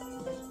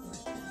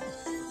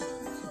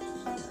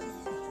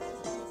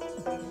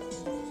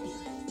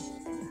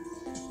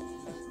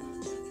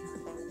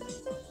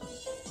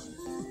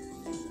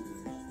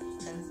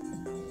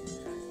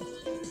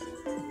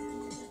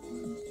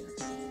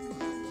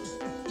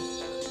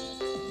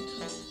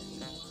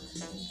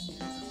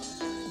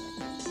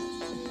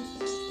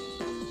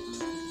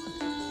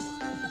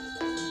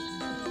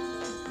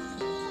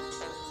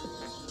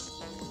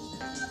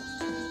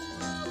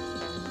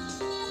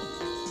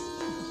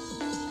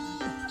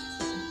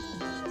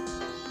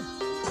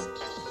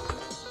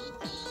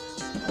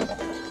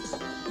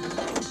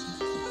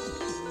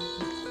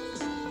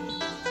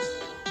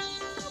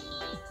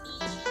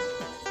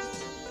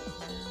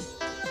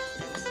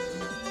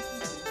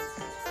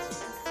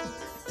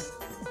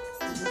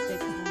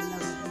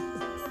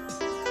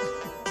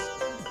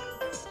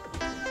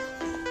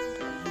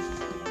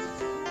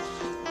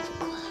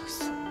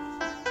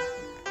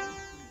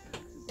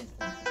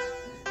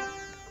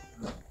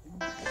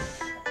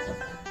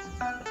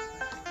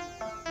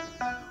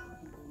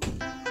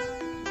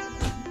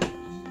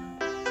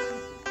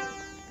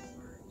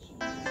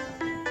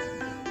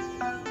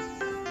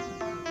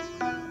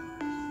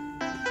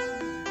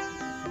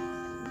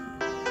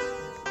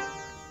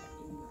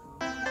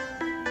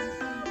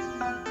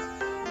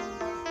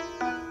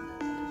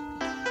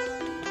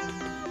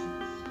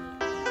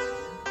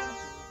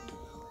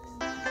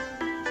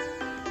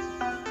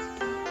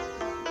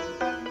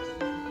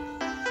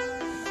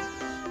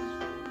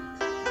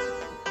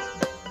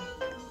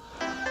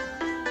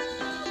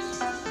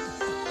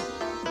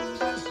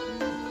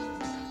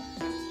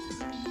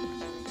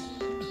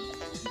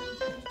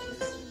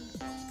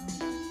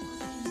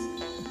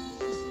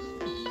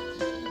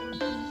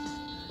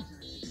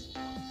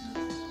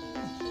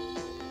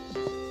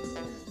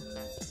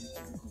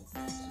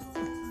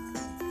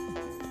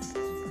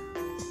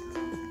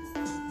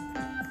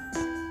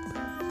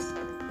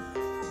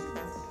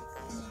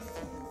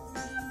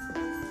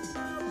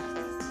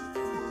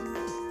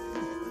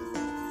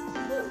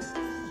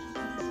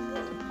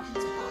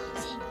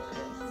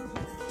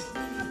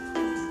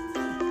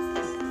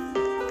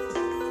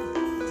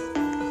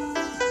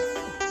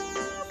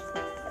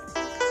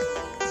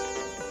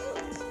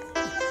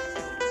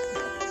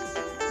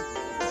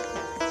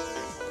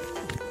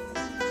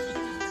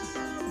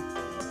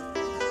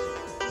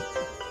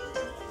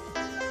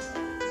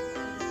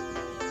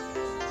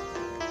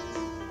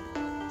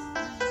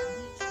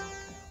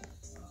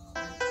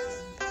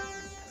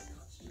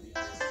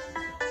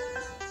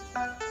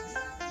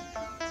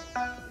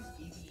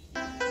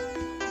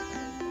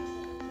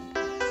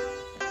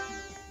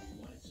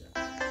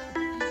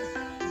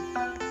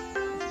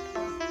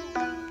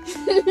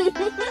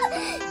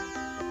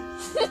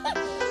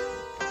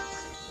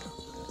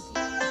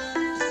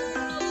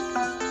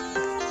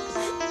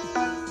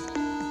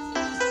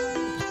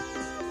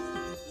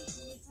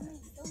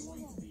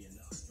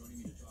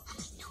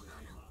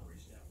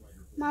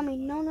 Mommy,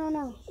 no, no,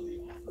 no.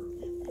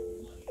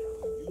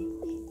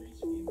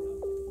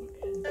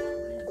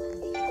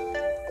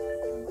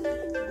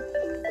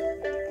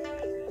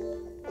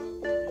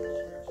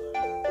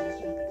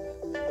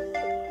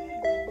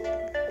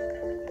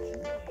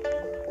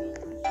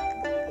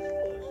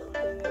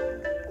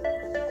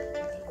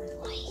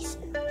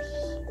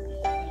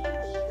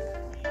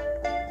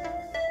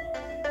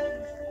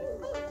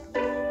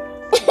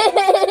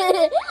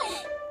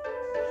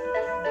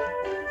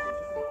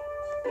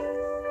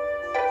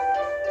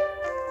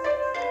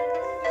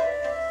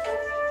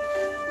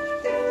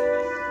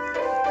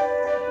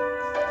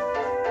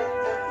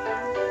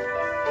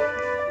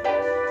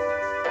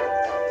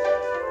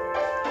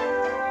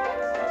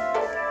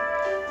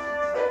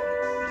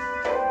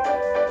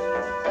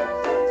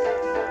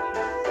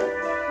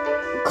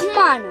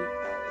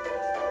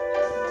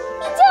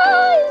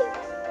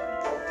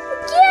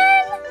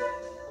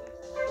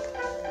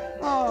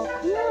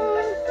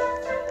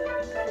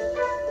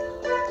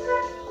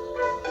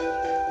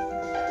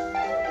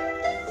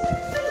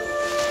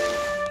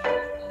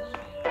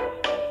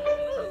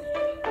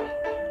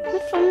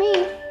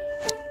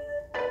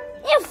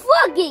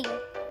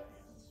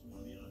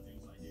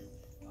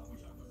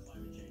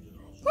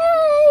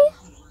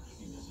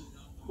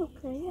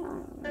 say? I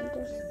don't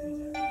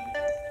understand.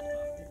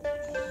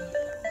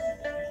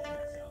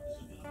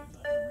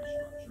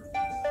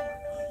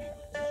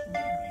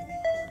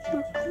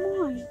 Oh, come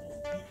on.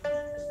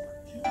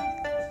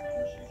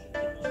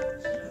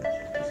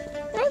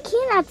 I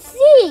cannot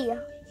see.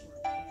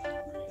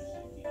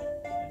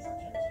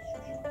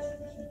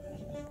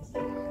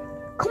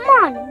 Come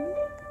on.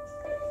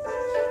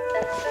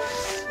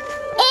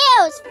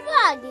 Ew, it's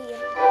foggy.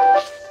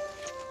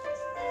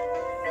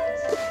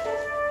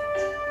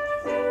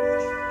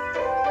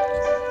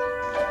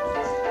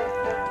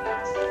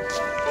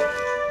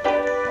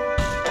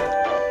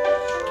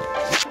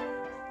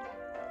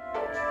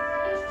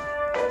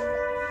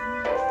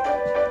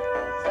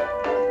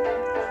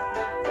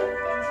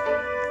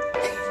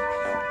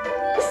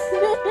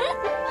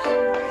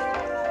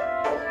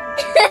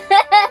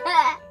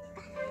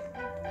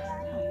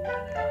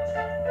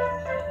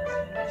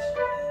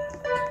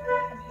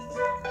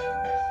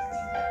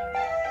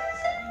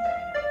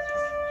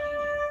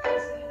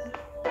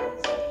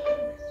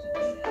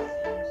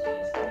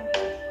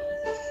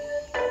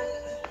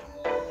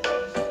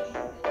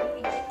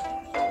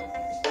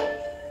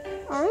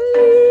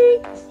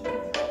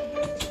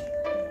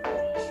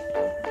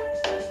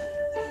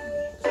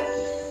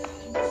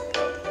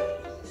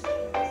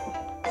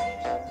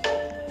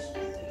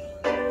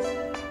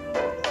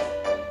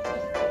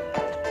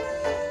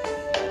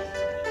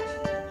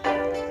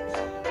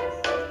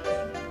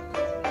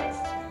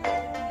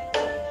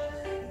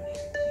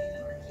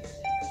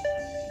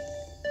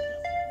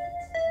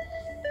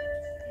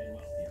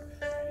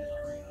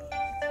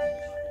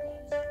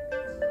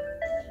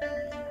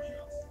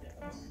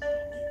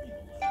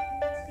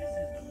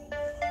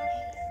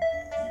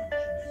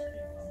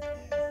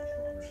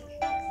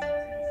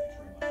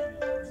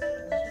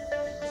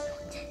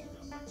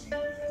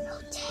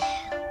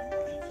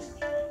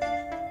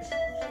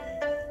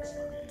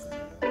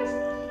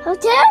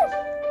 Hotel?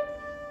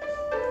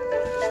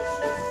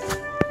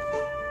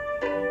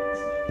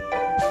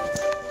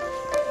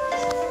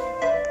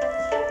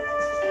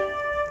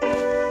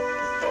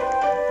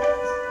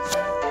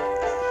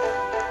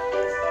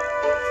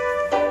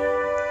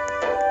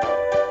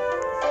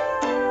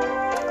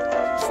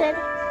 Said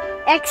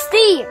XD.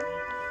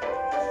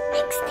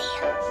 XD.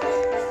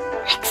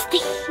 XD.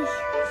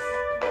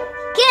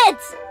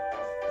 Kids!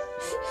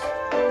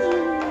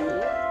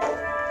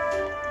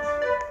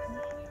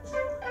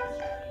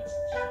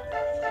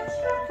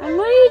 I'm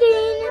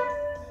waiting.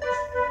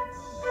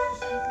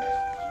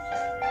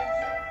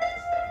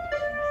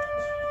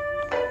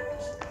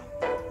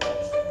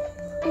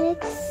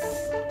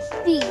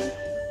 XD.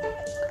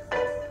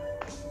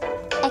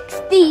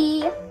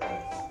 XD.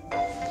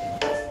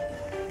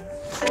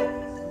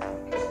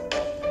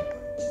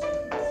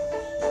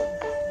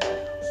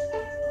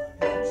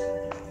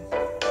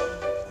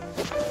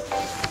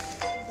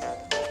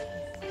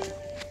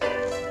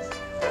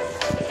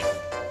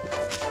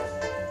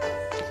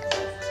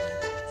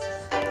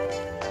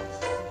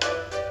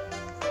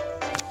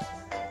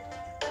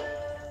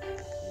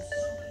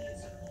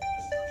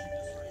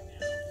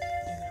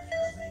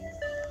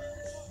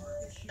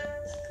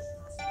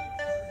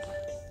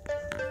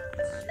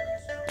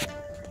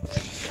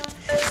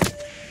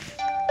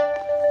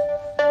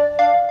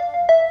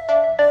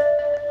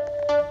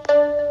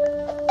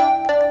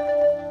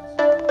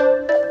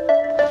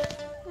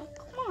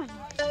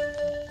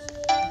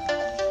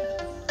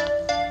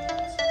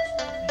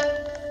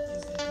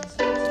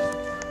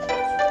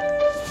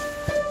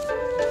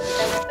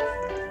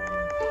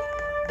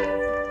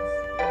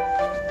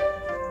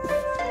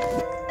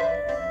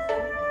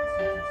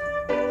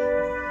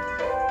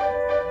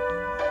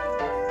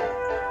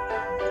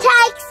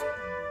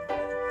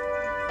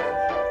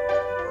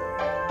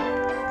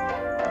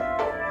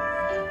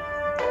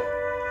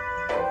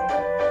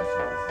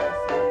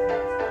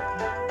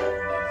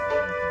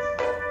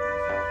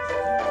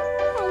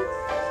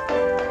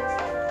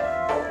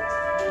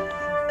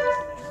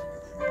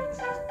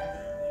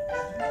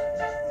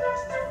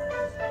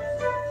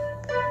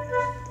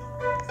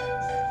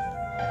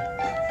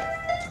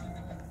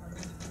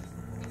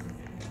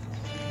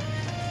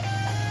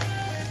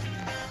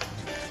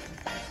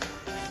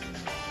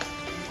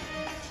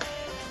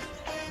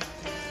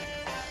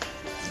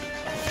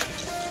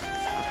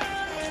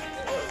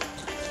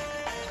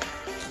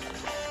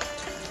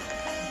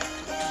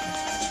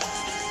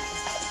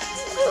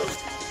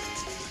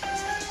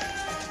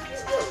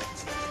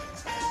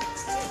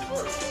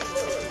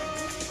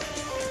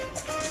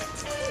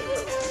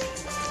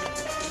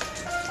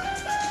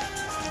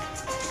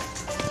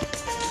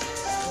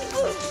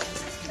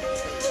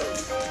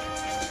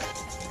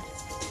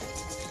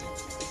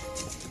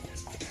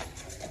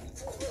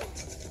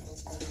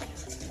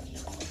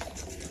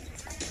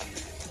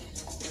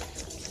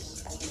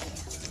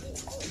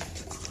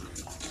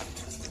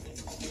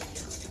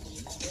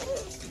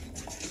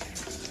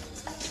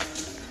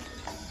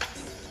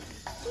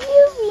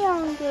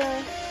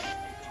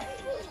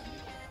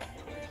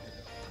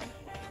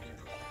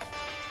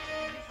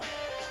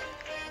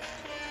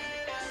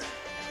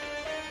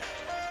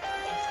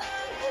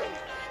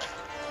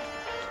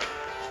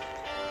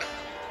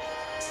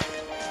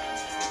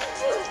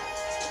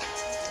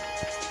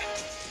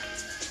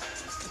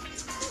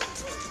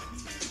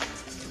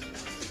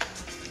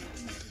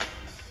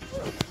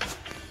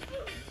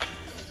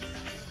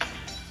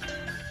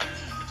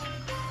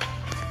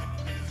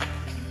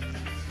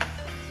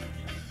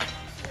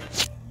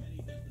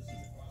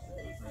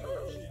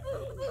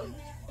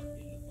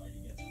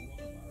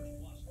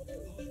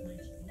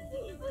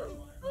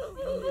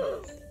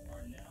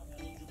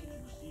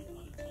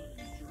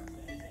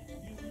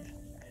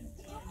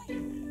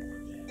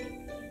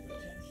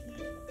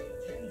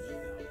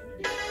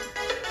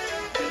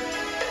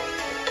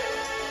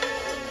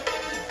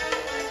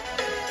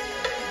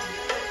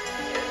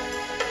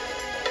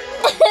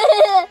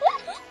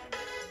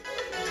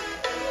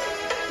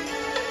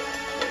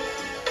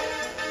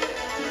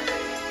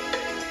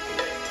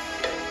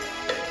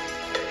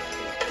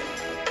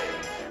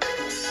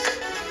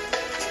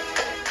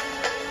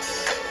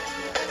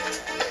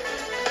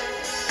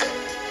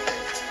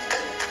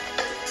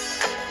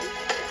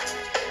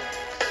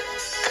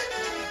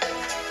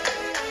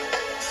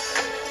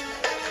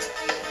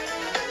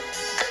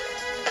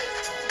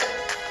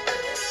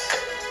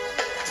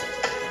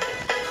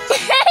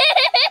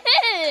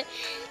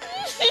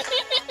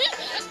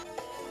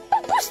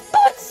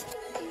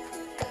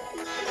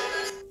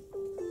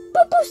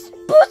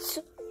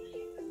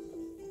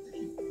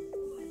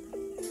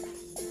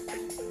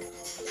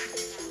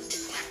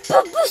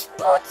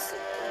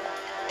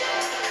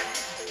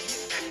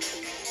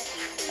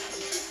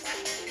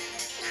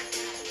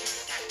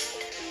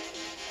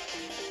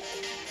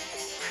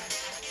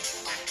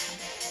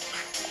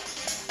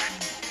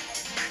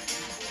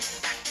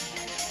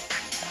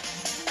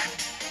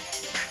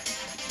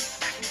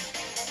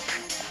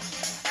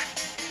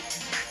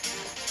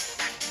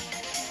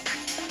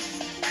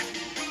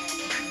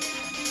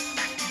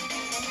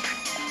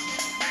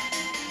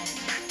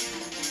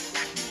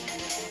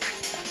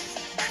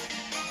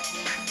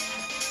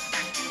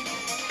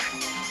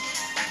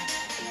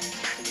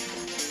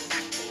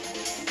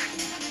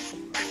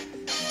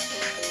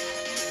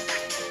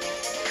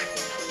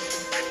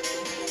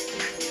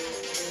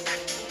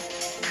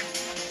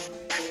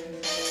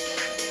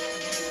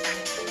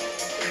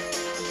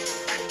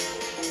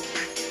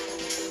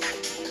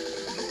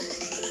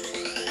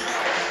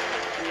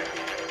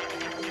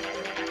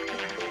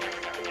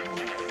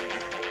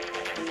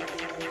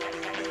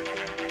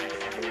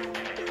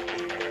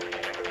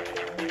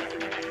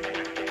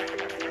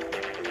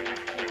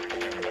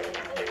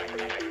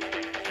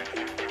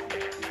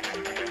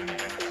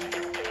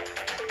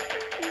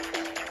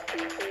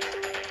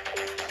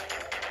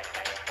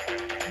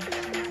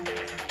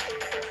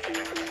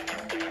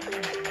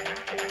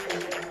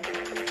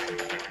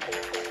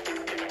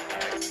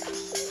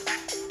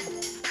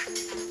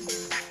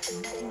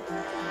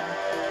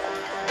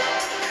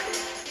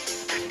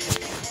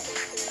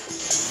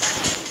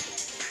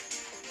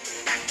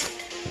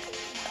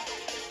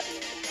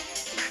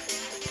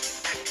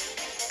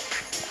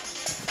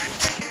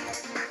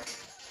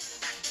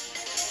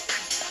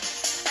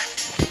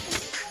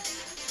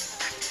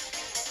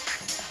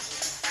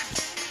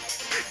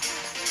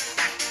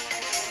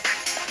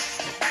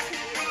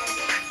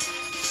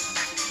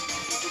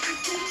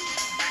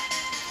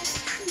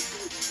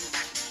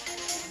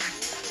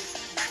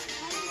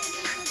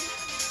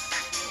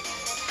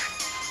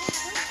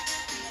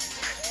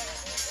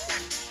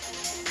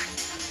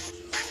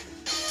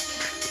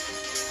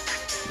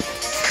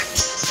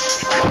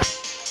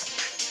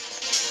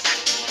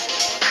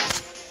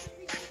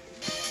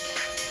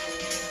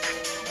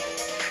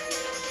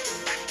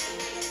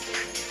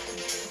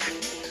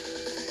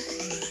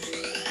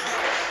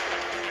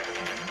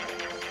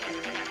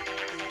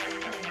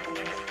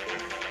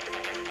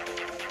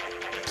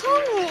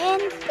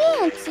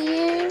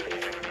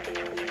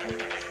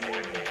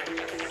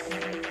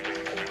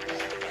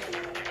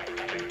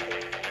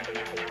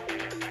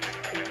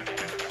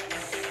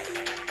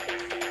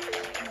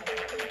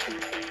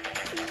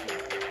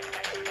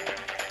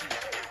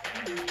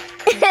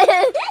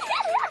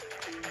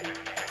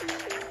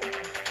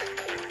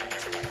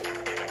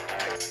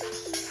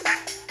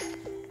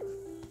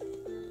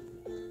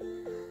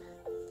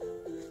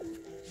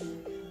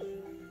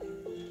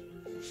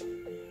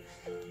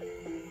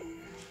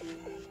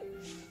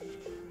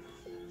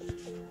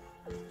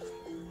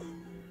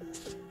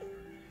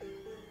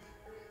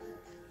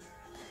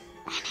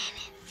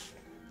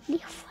 Be a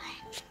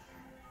friend.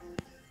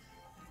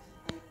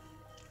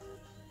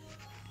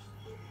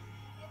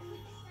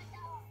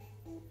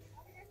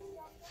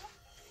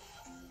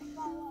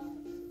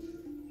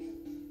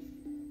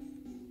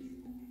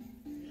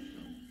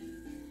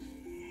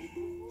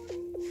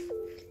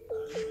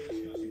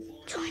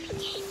 Join a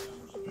game.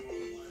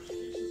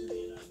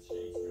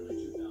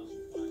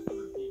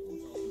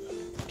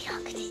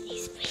 Look at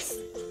these faces.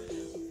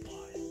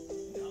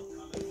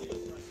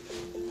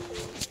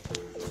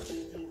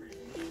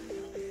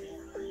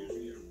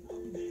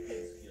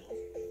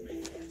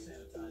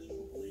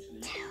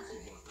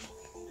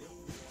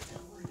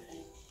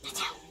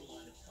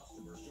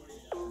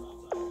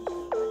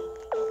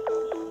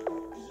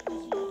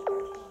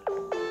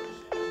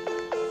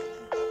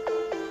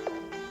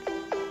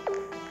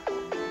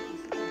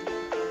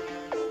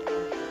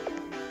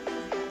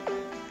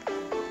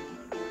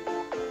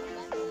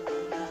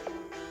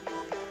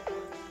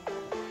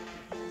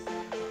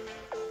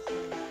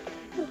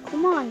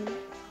 Come on.